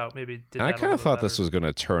Knives Out maybe did. And I kind of thought this was going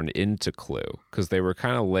to turn into Clue because they were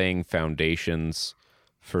kind of laying foundations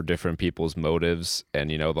for different people's motives,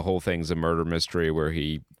 and the whole thing's a murder mystery where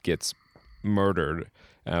he gets murdered,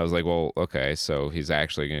 and I was like, well, okay, so he's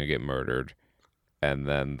actually going to get murdered, and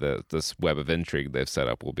then this web of intrigue they've set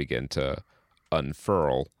up will begin to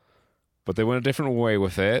unfurl. But they went a different way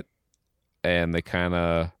with it, and they kind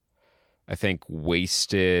of, I think,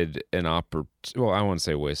 wasted an opportunity. Well, I wouldn't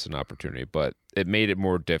say wasted an opportunity, but it made it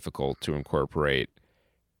more difficult to incorporate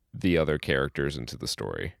the other characters into the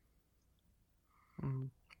story.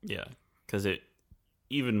 Yeah, because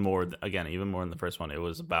even more in the first one, it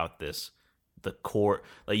was about the core.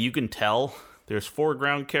 Like you can tell there's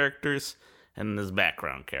foreground characters and there's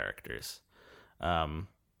background characters, and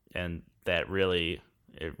that really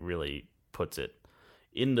puts it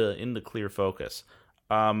into clear focus.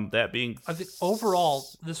 That being, I think overall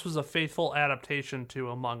this was a faithful adaptation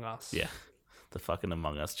to Among Us. Yeah, the fucking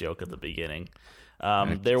Among Us joke at the beginning.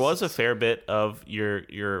 There was a fair bit of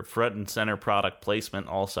your front and center product placement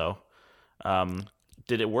also.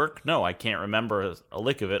 Did it work? No, I can't remember a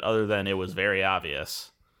lick of it other than it was very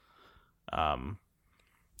obvious.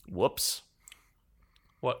 Whoops.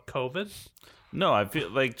 What, COVID? No, I feel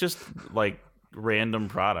like just like random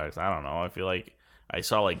products. I don't know. I feel like I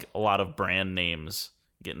saw like a lot of brand names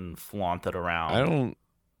getting flaunted around.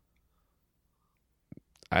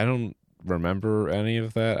 I don't remember any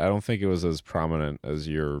of that. I don't think it was as prominent as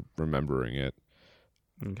you're remembering it.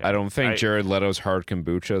 Okay. I don't think Jared Leto's hard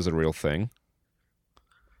kombucha is a real thing.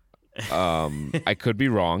 I could be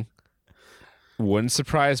wrong. Wouldn't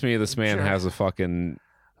surprise me if this man has a fucking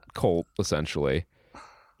cult, essentially.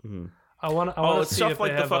 Mm-hmm. I want it's see stuff if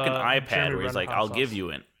like they the have, fucking iPad Jeremy where he's like, Renner I'll hot give sauce.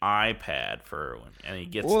 you an iPad and he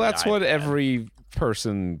gets Well, the that's what iPad. every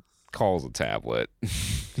person calls a tablet,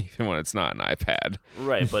 even when it's not an iPad.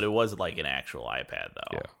 Right, but it was like an actual iPad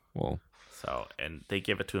though. Yeah, well. So, and they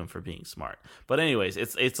give it to him for being smart. But anyways,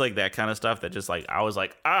 it's like that kind of stuff that just like, I was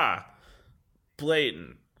like,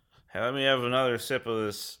 blatant. Hey, let me have another sip of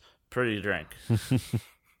this pretty drink.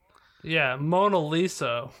 Yeah, Mona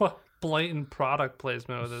Lisa. What blatant product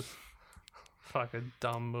placement with this fucking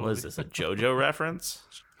dumb movie. What is this, a JoJo reference?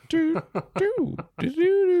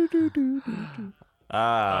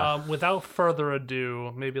 Without further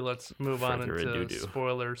ado, maybe let's move on Further into ado-do.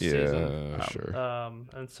 spoiler season. Yeah, sure.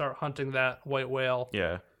 And start hunting that white whale.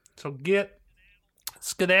 Yeah. So get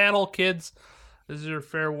skedaddle, kids. This is your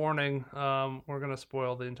fair warning. We're gonna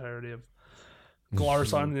spoil the entirety of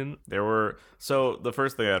Glass Onion. So the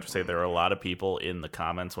first thing I have to say, there were a lot of people in the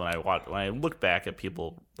comments when I look back at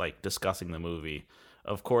people like discussing the movie.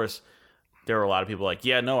 Of course, there were a lot of people like,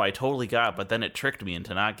 yeah, no, I totally got it, but then it tricked me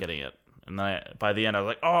into not getting it. And then by the end, I was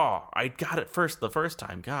like, oh, I got it the first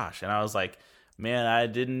time. Gosh. And I was like, man, I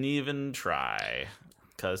didn't even try,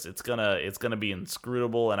 because it's gonna be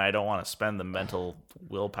inscrutable, and I don't want to spend the mental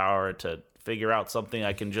willpower to figure out something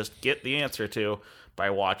I can just get the answer to by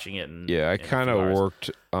watching it. I kind of worked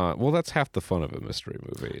on. Well, that's half the fun of a mystery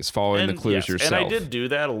movie, is following the clues yourself. And I did do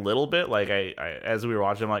that a little bit. Like I as we were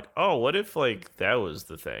watching, I'm like, oh, what if like that was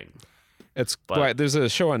the thing? There's a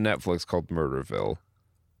show on Netflix called Murderville,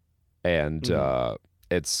 and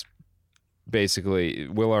it's basically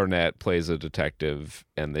Will Arnett plays a detective,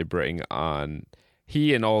 and they bring on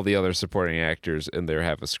he and all the other supporting actors in there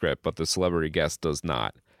have a script, but the celebrity guest does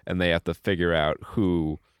not, and they have to figure out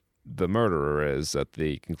who the murderer is at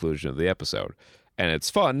the conclusion of the episode. And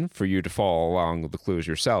it's fun for you to follow along with the clues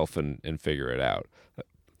yourself and figure it out.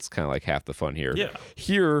 It's kind of like half the fun here. Yeah.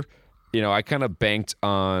 Here, I kind of banked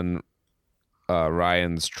on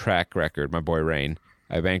Ryan's track record, my boy Rain.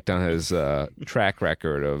 I banked on his track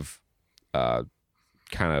record of kind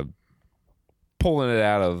of pulling it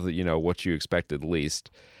out of, what you expected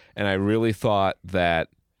least. And I really thought that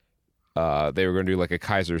they were going to do like a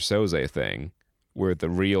Kaiser Soze thing, where the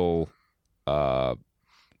real,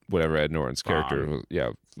 whatever Ed Norton's character was,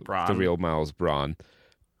 Braun. the real Miles Braun,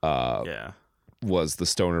 was the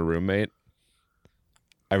stoner roommate.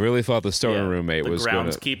 I really thought the stoner roommate was the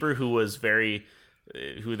groundskeeper who was very,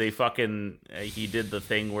 who they fucking, he did the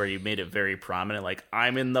thing where he made it very prominent, like,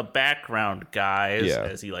 I'm in the background, guys,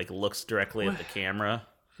 as he like looks directly at the camera.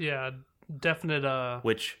 Yeah, definite.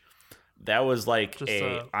 Which. That was like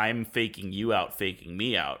I'm faking you out, faking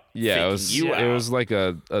me out. Yeah, it was. It was like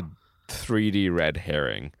a 3D red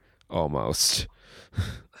herring almost.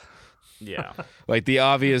 Yeah, like the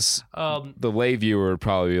obvious. The lay viewer would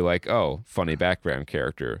probably be like, "Oh, funny background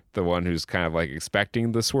character." The one who's kind of like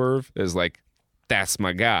expecting the swerve is like, "That's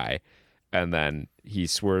my guy," and then he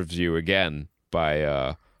swerves you again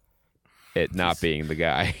by it not being the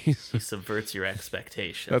guy. He subverts your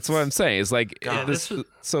expectations. That's what I'm saying. It's like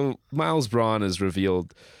so Miles Braun is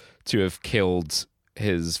revealed to have killed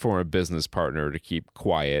his former business partner to keep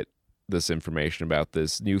quiet this information about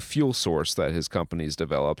this new fuel source that his company's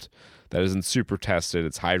developed that isn't super tested.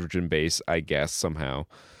 It's hydrogen based, I guess, somehow.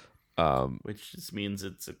 Which just means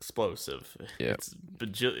it's explosive. Yeah.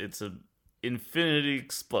 It's a infinity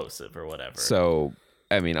explosive or whatever. So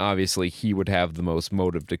I mean, obviously he would have the most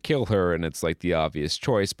motive to kill her, and it's like the obvious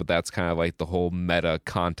choice, but that's kind of like the whole meta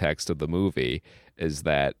context of the movie, is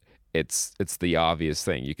that it's the obvious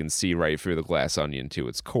thing. You can see right through the glass onion to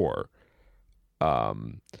its core.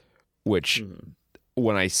 Which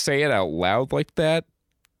when I say it out loud like that,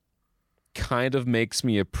 kind of makes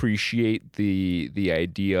me appreciate the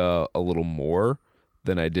idea a little more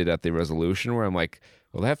than I did at the resolution, where I'm like,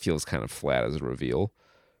 well, that feels kind of flat as a reveal.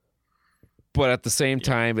 But at the same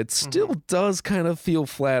time, it still does kind of feel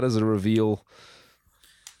flat as a reveal.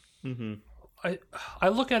 I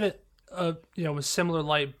look at it a similar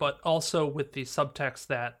light, but also with the subtext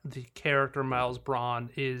that the character Miles Braun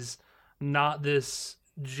is not this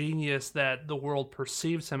genius that the world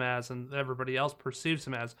perceives him as and everybody else perceives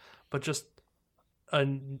him as, but just a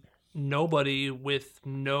nobody with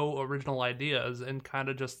no original ideas and kind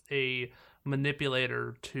of just a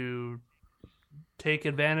manipulator to take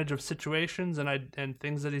advantage of situations and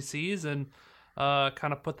things that he sees and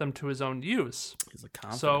kind of put them to his own use. He's a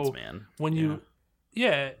confidence man. When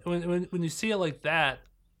when you see it like that,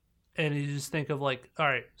 and you just think of like, all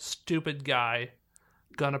right, stupid guy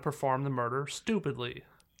gonna perform the murder stupidly,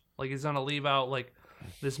 like he's gonna leave out like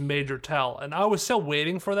this major tell, and I was still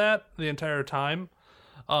waiting for that the entire time.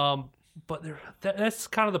 But that's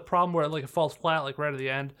kind of the problem where like it falls flat, like right at the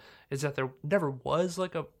end, is that there never was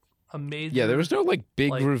like a major there was no like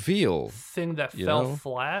big reveal thing that fell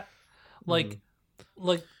flat, like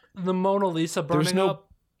the Mona Lisa burning up.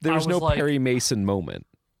 There was no Perry Mason moment,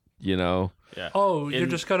 Yeah. Oh, you're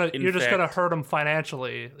just gonna hurt him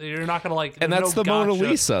financially. You're not gonna like. And that's the Mona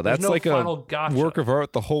Lisa. That's like a gotcha. work of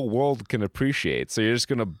art the whole world can appreciate. So you're just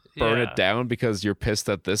gonna burn it down because you're pissed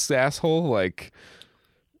at this asshole. Like,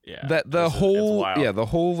 the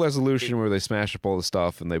whole resolution where they smash up all the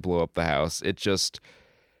stuff and they blow up the house. It just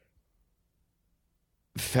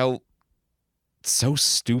felt so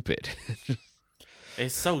stupid.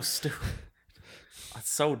 It's so stupid. It's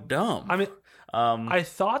so dumb. I mean, I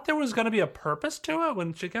thought there was going to be a purpose to it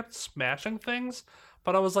when she kept smashing things,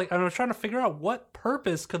 but I was trying to figure out what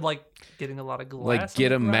purpose could like getting a lot of glass, like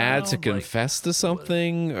get him mad to confess to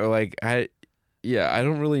something, or like I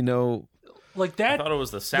don't really know. Like that, I thought it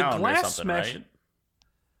was the sound or something, right?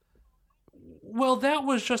 Well, that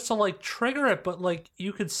was just to like trigger it, but like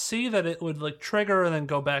you could see that it would like trigger and then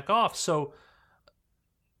go back off. So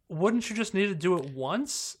wouldn't you just need to do it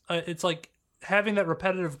once? It's like having that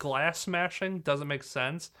repetitive glass smashing doesn't make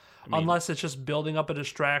sense unless it's just building up a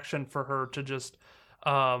distraction for her to just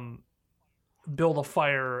build a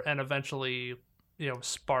fire and eventually,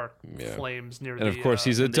 spark flames near the... And of course,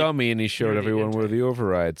 he's a dummy, and he showed everyone where the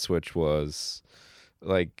override switch was.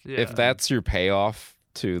 Like, if that's your payoff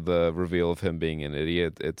to the reveal of him being an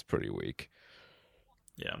idiot, it's pretty weak.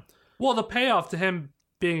 Yeah. Well, the payoff to him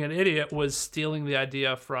being an idiot was stealing the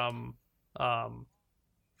idea from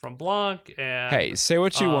Blanc and... Hey, say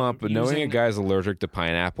what you want, but knowing a guy's allergic to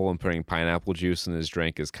pineapple and putting pineapple juice in his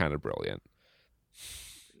drink is kind of brilliant.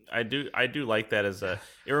 I do like that as a...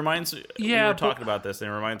 It reminds... we were talking about this,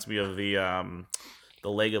 and it reminds me of the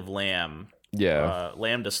Leg of Lamb. Yeah.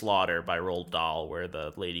 Lamb to Slaughter by Roald Dahl, where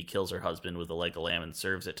the lady kills her husband with a leg of lamb and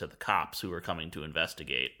serves it to the cops who are coming to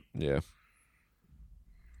investigate. Yeah.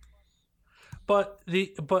 But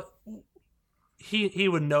he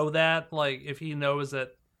would know that, like, if he knows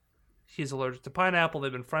that he's allergic to pineapple,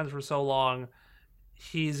 they've been friends for so long,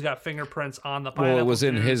 he's got fingerprints on the pineapple. Well, it was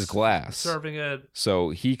in his glass. Serving it. So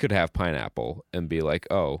he could have pineapple and be like,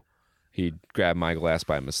 oh, he grabbed my glass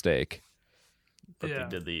by mistake. But they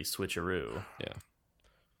did the switcheroo. Yeah.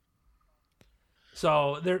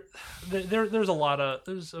 So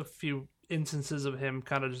there's a few instances of him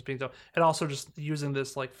kind of just being dumb, and also just using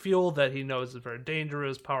this like fuel that he knows is very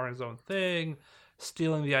dangerous, powering his own thing,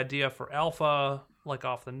 stealing the idea for Alpha like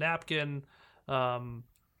off the napkin. There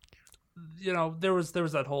was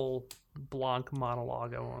that whole Blanc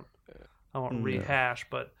monologue. I won't rehash,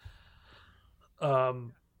 but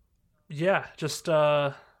just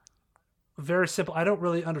very simple. I don't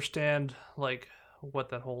really understand like what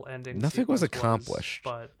that whole ending. Nothing was accomplished,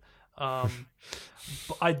 but I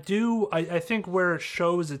do. I think where it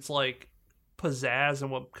shows its like pizzazz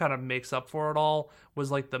and what kind of makes up for it all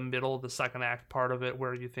was like the middle of the second act part of it,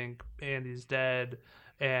 where you think Andy's dead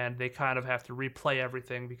and they kind of have to replay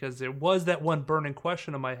everything, because there was that one burning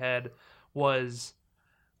question in my head was,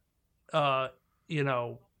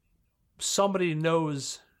 somebody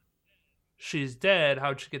knows she's dead.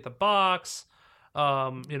 How'd she get the box?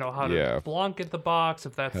 How did Blanc get the box?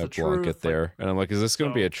 If that's the truth, Blanc get there? And I'm like, is this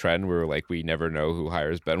going to be a trend where like we never know who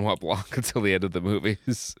hires Benoit Blanc until the end of the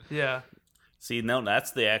movies? Yeah. See, no,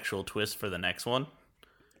 that's the actual twist for the next one.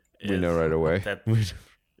 We know right away.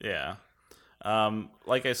 Yeah.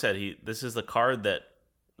 Like I said, this is the card that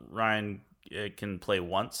Ryan can play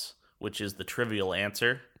once, which is the trivial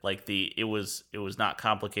answer. Like it was not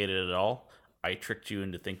complicated at all. I tricked you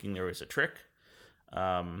into thinking there was a trick,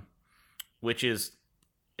 which is,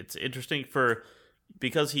 it's interesting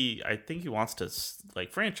because I think he wants to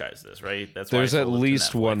like franchise this, right? That's why there's at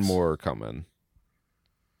least one more coming.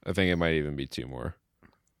 I think it might even be two more.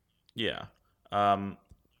 Yeah.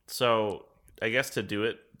 So I guess to do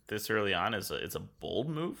it this early on is a bold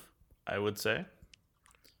move, I would say.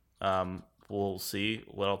 We'll see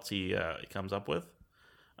what else he comes up with.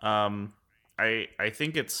 I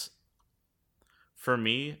think it's, for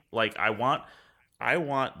me, like I want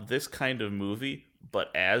this kind of movie,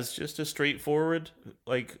 but as just a straightforward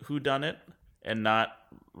like whodunit, and not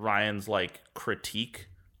Ryan's like critique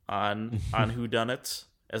on whodunits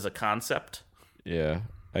as a concept. Yeah,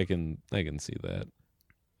 I can see that.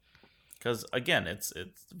 Because again, it's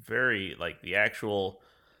very like the actual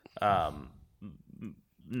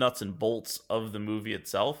nuts and bolts of the movie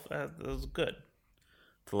itself. It was good.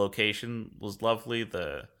 The location was lovely.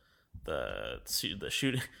 The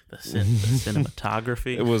shooting, the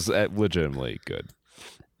cinematography. It was legitimately good.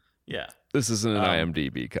 Yeah, this isn't an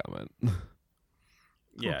IMDb comment.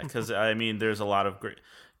 Yeah, because I mean, there's a lot of great,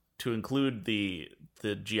 to include the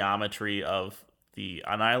geometry of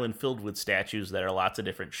an island filled with statues that are lots of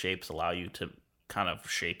different shapes, allow you to kind of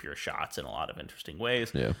shape your shots in a lot of interesting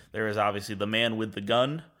ways. Yeah. There is obviously the man with the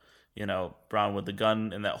gun, Brown with the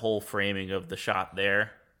gun, and that whole framing of the shot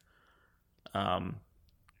there.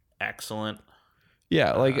 Excellent.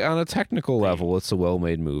 Yeah, like on a technical level, it's a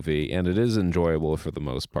well-made movie, and it is enjoyable for the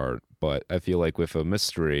most part. But I feel like with a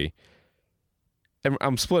mystery, and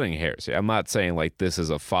I'm splitting hairs here. I'm not saying like this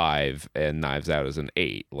is a 5 and Knives Out is an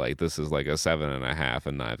 8. Like this is like a 7.5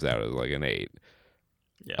 and Knives Out is like an 8.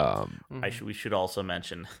 Yeah. We should also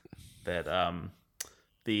mention that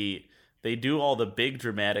they do all the big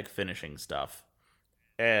dramatic finishing stuff,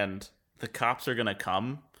 and the cops are gonna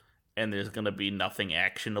come, and there's gonna be nothing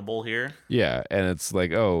actionable here. Yeah, and it's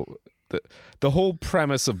like, oh, the whole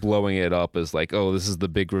premise of blowing it up is like, oh, this is the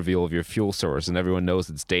big reveal of your fuel source, and everyone knows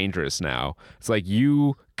it's dangerous now. It's like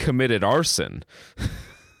you committed arson.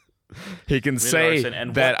 He can say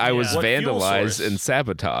that I was vandalized and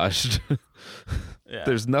sabotaged. Yeah.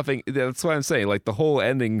 There's nothing. That's why I'm saying, like, the whole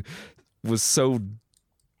ending was so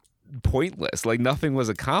pointless. Like, nothing was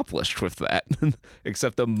accomplished with that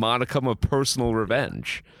except a modicum of personal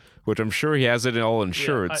revenge, which I'm sure he has it all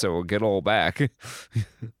insured, so we'll get all back.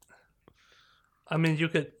 I mean, you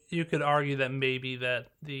could argue that maybe that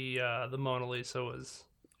the Mona Lisa was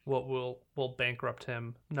what will bankrupt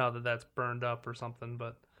him now that that's burned up or something.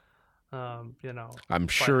 But I'm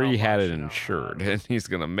sure he had it insured, and he's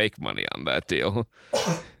gonna make money on that deal.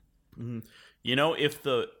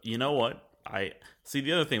 I see.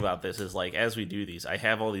 The other thing about this is, like, as we do these, I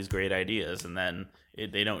have all these great ideas, and then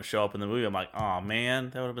they don't show up in the movie. I'm like, oh man,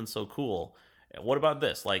 that would have been so cool. What about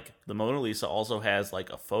this? Like, the Mona Lisa also has like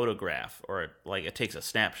a photograph, or like it takes a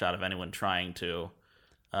snapshot of anyone trying to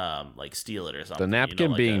like steal it or something. The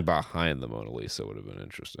napkin being behind the Mona Lisa would have been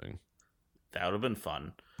interesting. That would have been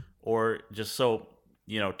fun. Or just so,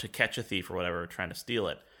 to catch a thief or whatever trying to steal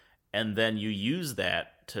it. And then you use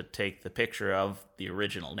that to take the picture of the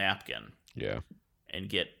original napkin. Yeah. And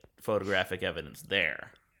get photographic evidence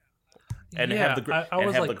there. And yeah, have the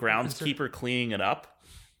groundskeeper cleaning it up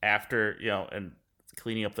after, and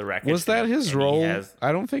cleaning up the wreckage. Was that his role?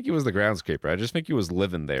 I don't think he was the groundskeeper. I just think he was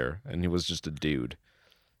living there, and he was just a dude.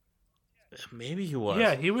 Maybe he was.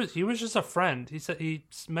 Yeah, he was just a friend. He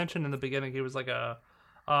mentioned in the beginning he was like a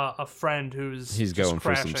friend he's going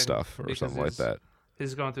through some stuff or something like that.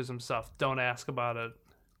 He's going through some stuff. Don't ask about it.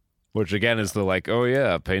 Which again is the like, oh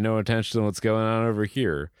yeah, pay no attention to what's going on over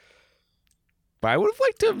here. But I would have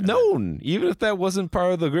liked to have known, even if that wasn't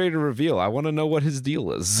part of the greater reveal. I want to know what his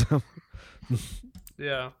deal is.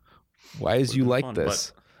 Yeah. Why is you like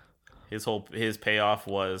this? But his payoff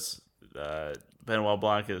was Benoit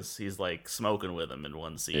Blanc he's like smoking with him in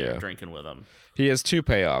one scene, drinking with him. He has two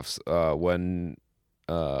payoffs. When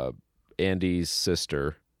Andy's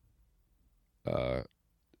sister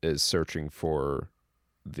is searching for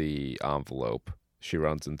the envelope, she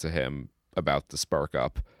runs into him about to spark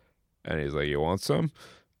up, and he's like, you want some?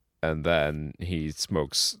 And then he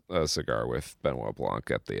smokes a cigar with Benoit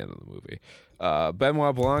Blanc at the end of the movie.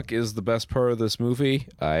 Benoit Blanc is the best part of this movie.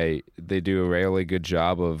 They do a really good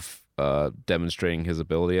job of demonstrating his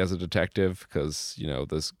ability as a detective, because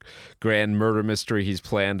this grand murder mystery he's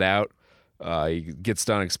planned out. He gets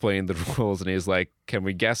done explaining the rules, and he's like, can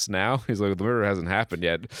we guess now? He's like, the murder hasn't happened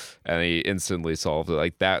yet. And he instantly solved it.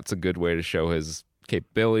 Like, that's a good way to show his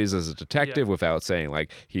capabilities as a detective without saying,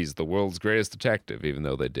 like, he's the world's greatest detective, even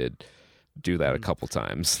though they did do that a couple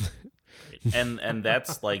times. and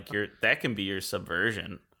that's like that can be your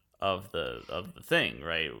subversion of the thing,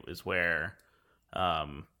 right? Is where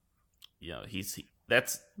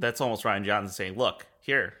that's almost Ryan Johnson saying, look,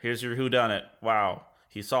 here's your whodunit. Wow,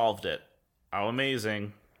 he solved it. How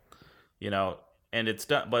amazing, and it's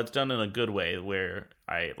done, but it's done in a good way where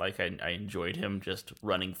I enjoyed him just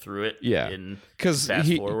running through it. Yeah, because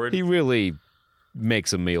fast forward. He really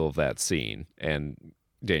makes a meal of that scene, and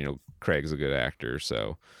Daniel Craig's a good actor,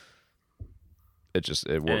 so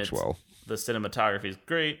it works well. The cinematography is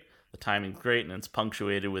great, the timing's great, and it's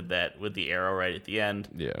punctuated with the arrow right at the end.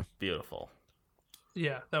 Yeah, beautiful.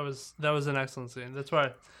 Yeah, that was an excellent scene. That's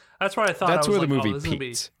why I thought that's where the movie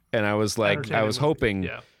peaked, and I was like, I was hoping,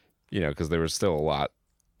 because there was still a lot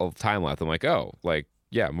of time left. I'm like, oh, like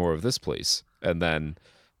more of this, please, and then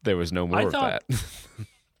there was no more of that.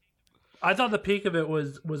 I thought the peak of it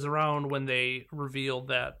was around when they revealed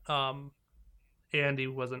that Andy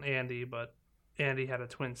wasn't Andy, but Andy had a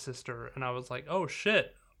twin sister, and I was like, "Oh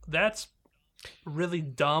shit, that's really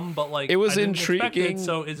dumb." But like, it was I didn't expect intriguing. it,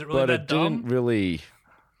 so is it really but that it dumb? didn't really.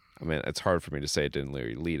 I mean, it's hard for me to say it didn't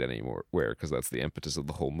really lead anywhere because that's the impetus of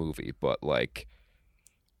the whole movie. But like,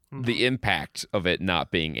 the impact of it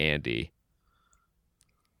not being Andy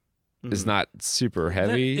is not super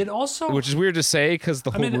heavy. It also, which is weird to say because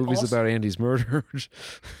the whole movie's about Andy's murder.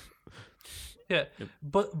 Yeah,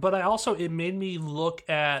 but I also, it made me look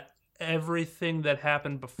at everything that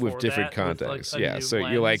happened before with different that contexts. with, like, yeah, so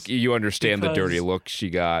you're like, you understand the dirty look she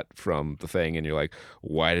got from the thing, and you're like,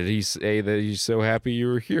 why did he say that he's so happy you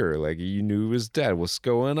were here? Like, you knew he was dead. What's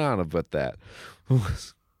going on about that?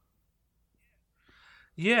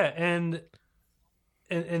 Yeah, and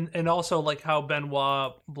also like how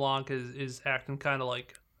Benoit Blanc is acting kind of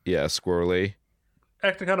like squirrely,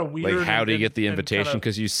 acting kind of weird. Like, how do you get the invitation? Kinda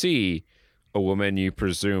Because you see a woman you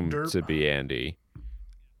presume to be Andy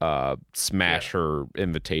smash her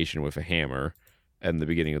invitation with a hammer in the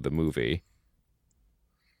beginning of the movie.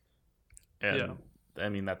 And I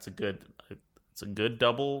mean, it's a good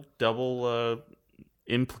double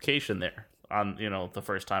implication there. On the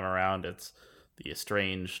first time around, it's the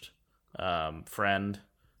estranged friend.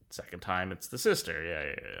 Second time, it's the sister.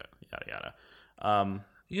 Yada yada.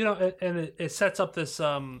 And it sets up this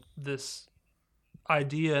this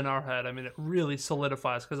idea in our head. I mean, it really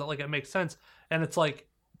solidifies because it makes sense, and it's like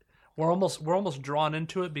we're almost drawn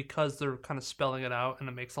into it because they're kind of spelling it out, and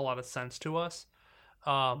it makes a lot of sense to us.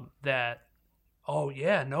 That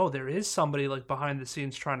there is somebody like behind the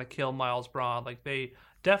scenes trying to kill Miles Braun. Like, they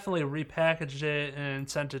definitely repackaged it and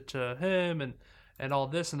sent it to him and all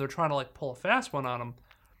this, and they're trying to like pull a fast one on him.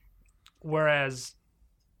 Whereas,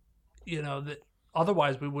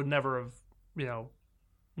 otherwise we would never have,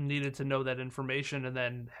 needed to know that information and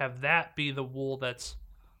then have that be the wool that's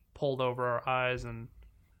pulled over our eyes and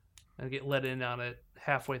get let in on it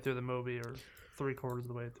halfway through the movie or 3/4 of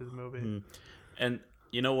the way through the movie. And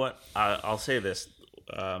you know what? I'll say this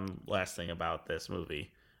last thing about this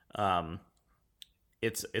movie.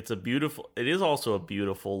 It is also a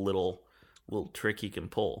beautiful little trick he can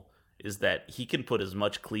pull, is that he can put as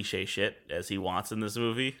much cliche shit as he wants in this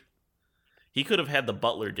movie. He could have had the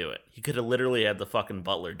butler do it. He could have literally had the fucking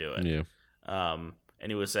butler do it. Yeah. And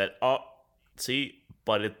he would have said, "Oh, see,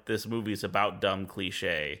 but this movie's about dumb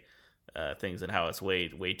cliche things and how it's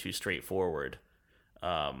way too straightforward.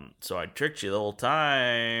 So I tricked you the whole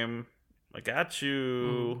time. I got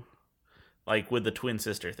you." Like with the twin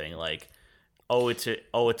sister thing, like,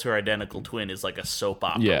 it's her identical twin is like a soap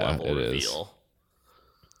opera level reveal. Is.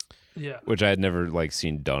 Yeah, which I had never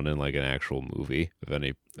seen done in like an actual movie of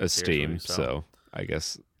any esteem. So I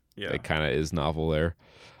guess it kind of is novel there.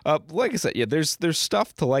 Like I said, there's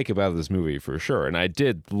stuff to like about this movie for sure, and I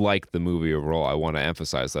did like the movie overall. I want to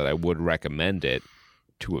emphasize that I would recommend it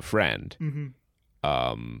to a friend.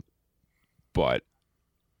 But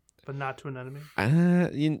not to an enemy.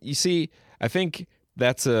 You see, I think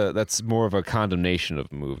that's more of a condemnation of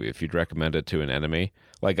the movie if you'd recommend it to an enemy.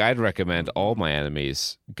 Like, I'd recommend all my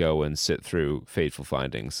enemies go and sit through Fateful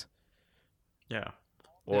Findings. Yeah.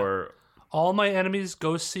 Or all my enemies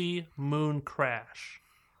go see Moon crash.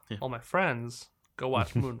 Yeah. All my friends go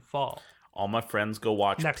watch Moon fall. All my friends go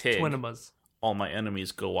watch Next Pig. Twinimas. All my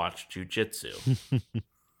enemies go watch Jujitsu.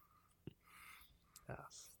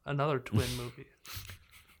 Yes. Another twin movie.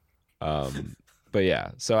 But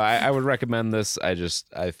yeah, so I would recommend this.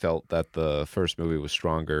 I felt that the first movie was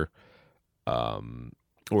stronger,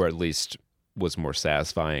 or at least was more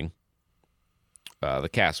satisfying. The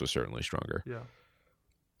cast was certainly stronger. Yeah.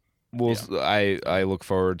 I look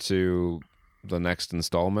forward to the next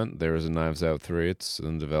installment. There is a Knives Out 3. It's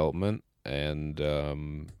in development, and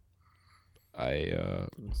we'll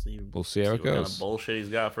see how it goes. What kind of bullshit he's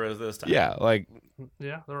got for us this time.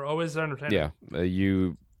 Yeah, they're always entertaining. Yeah,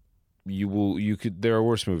 you could. There are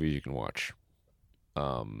worse movies you can watch.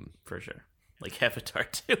 For sure, like Avatar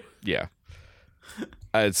 2. Yeah.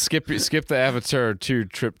 Skip the Avatar 2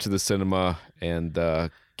 trip to the cinema and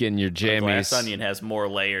get in your jammies. Glass Onion has more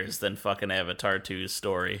layers than fucking Avatar 2's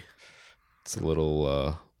story. It's a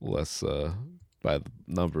little less by the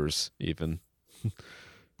numbers even.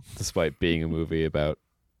 despite being a movie about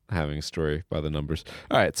having a story by the numbers.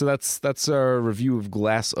 All right, so that's our review of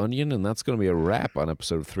Glass Onion, and that's going to be a wrap on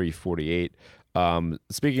episode 348.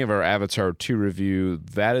 Speaking of our Avatar 2 review,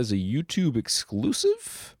 that is a YouTube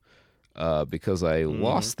exclusive because I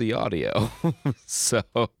lost the audio. So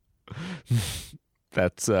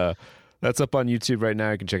that's up on YouTube right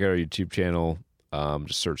now. You can check out our YouTube channel.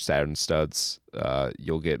 Just search Saturn Studs.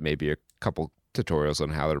 You'll get maybe a couple tutorials on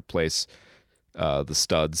how to replace the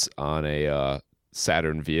studs on a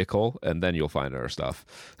Saturn vehicle, and then you'll find our stuff.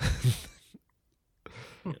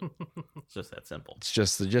 It's just that simple. It's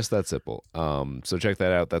just that simple. So check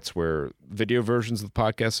that out. That's where video versions of the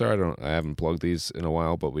podcast are. I haven't plugged these in a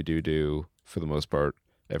while, but we do for the most part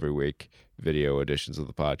every week video editions of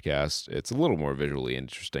the podcast. It's a little more visually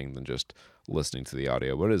interesting than just listening to the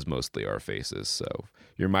audio, but it is mostly our faces. So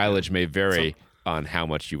your mileage may vary on how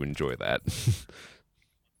much you enjoy that.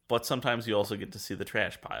 But sometimes you also get to see the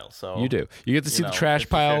trash pile. So you do. You get to see the trash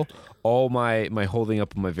pile. All my holding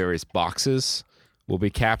up of my various boxes will be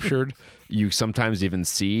captured. You sometimes even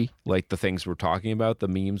see like the things we're talking about, the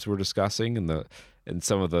memes we're discussing, and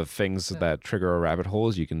some of the things that trigger our rabbit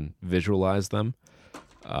holes. You can visualize them.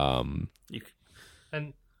 And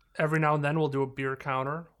every now and then we'll do a beer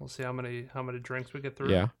counter. We'll see how many drinks we get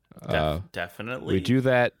through. Yeah, definitely. We do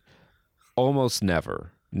that almost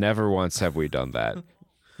never. Never once have we done that.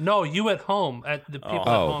 No, you at home, at the people at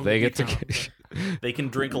home. They get to. They can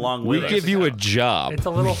drink along with us. We give you a job. It's a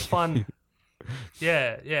little fun.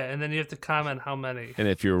 Yeah, and then you have to comment how many. And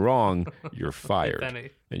if you're wrong, you're fired, If any.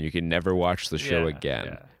 and you can never watch the show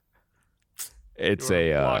again. Yeah. It's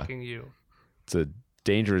blocking you. It's a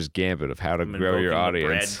dangerous gambit of how to I'm grow your invoking the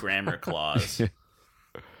audience. Brad Grammar clause.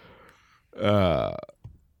 All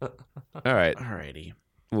right. Alrighty.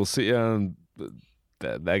 We'll see.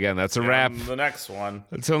 Again, that's a wrap. The next one.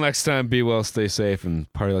 Until next time, be well, stay safe,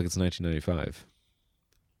 and party like it's 1995.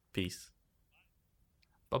 Peace.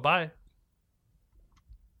 Bye-bye.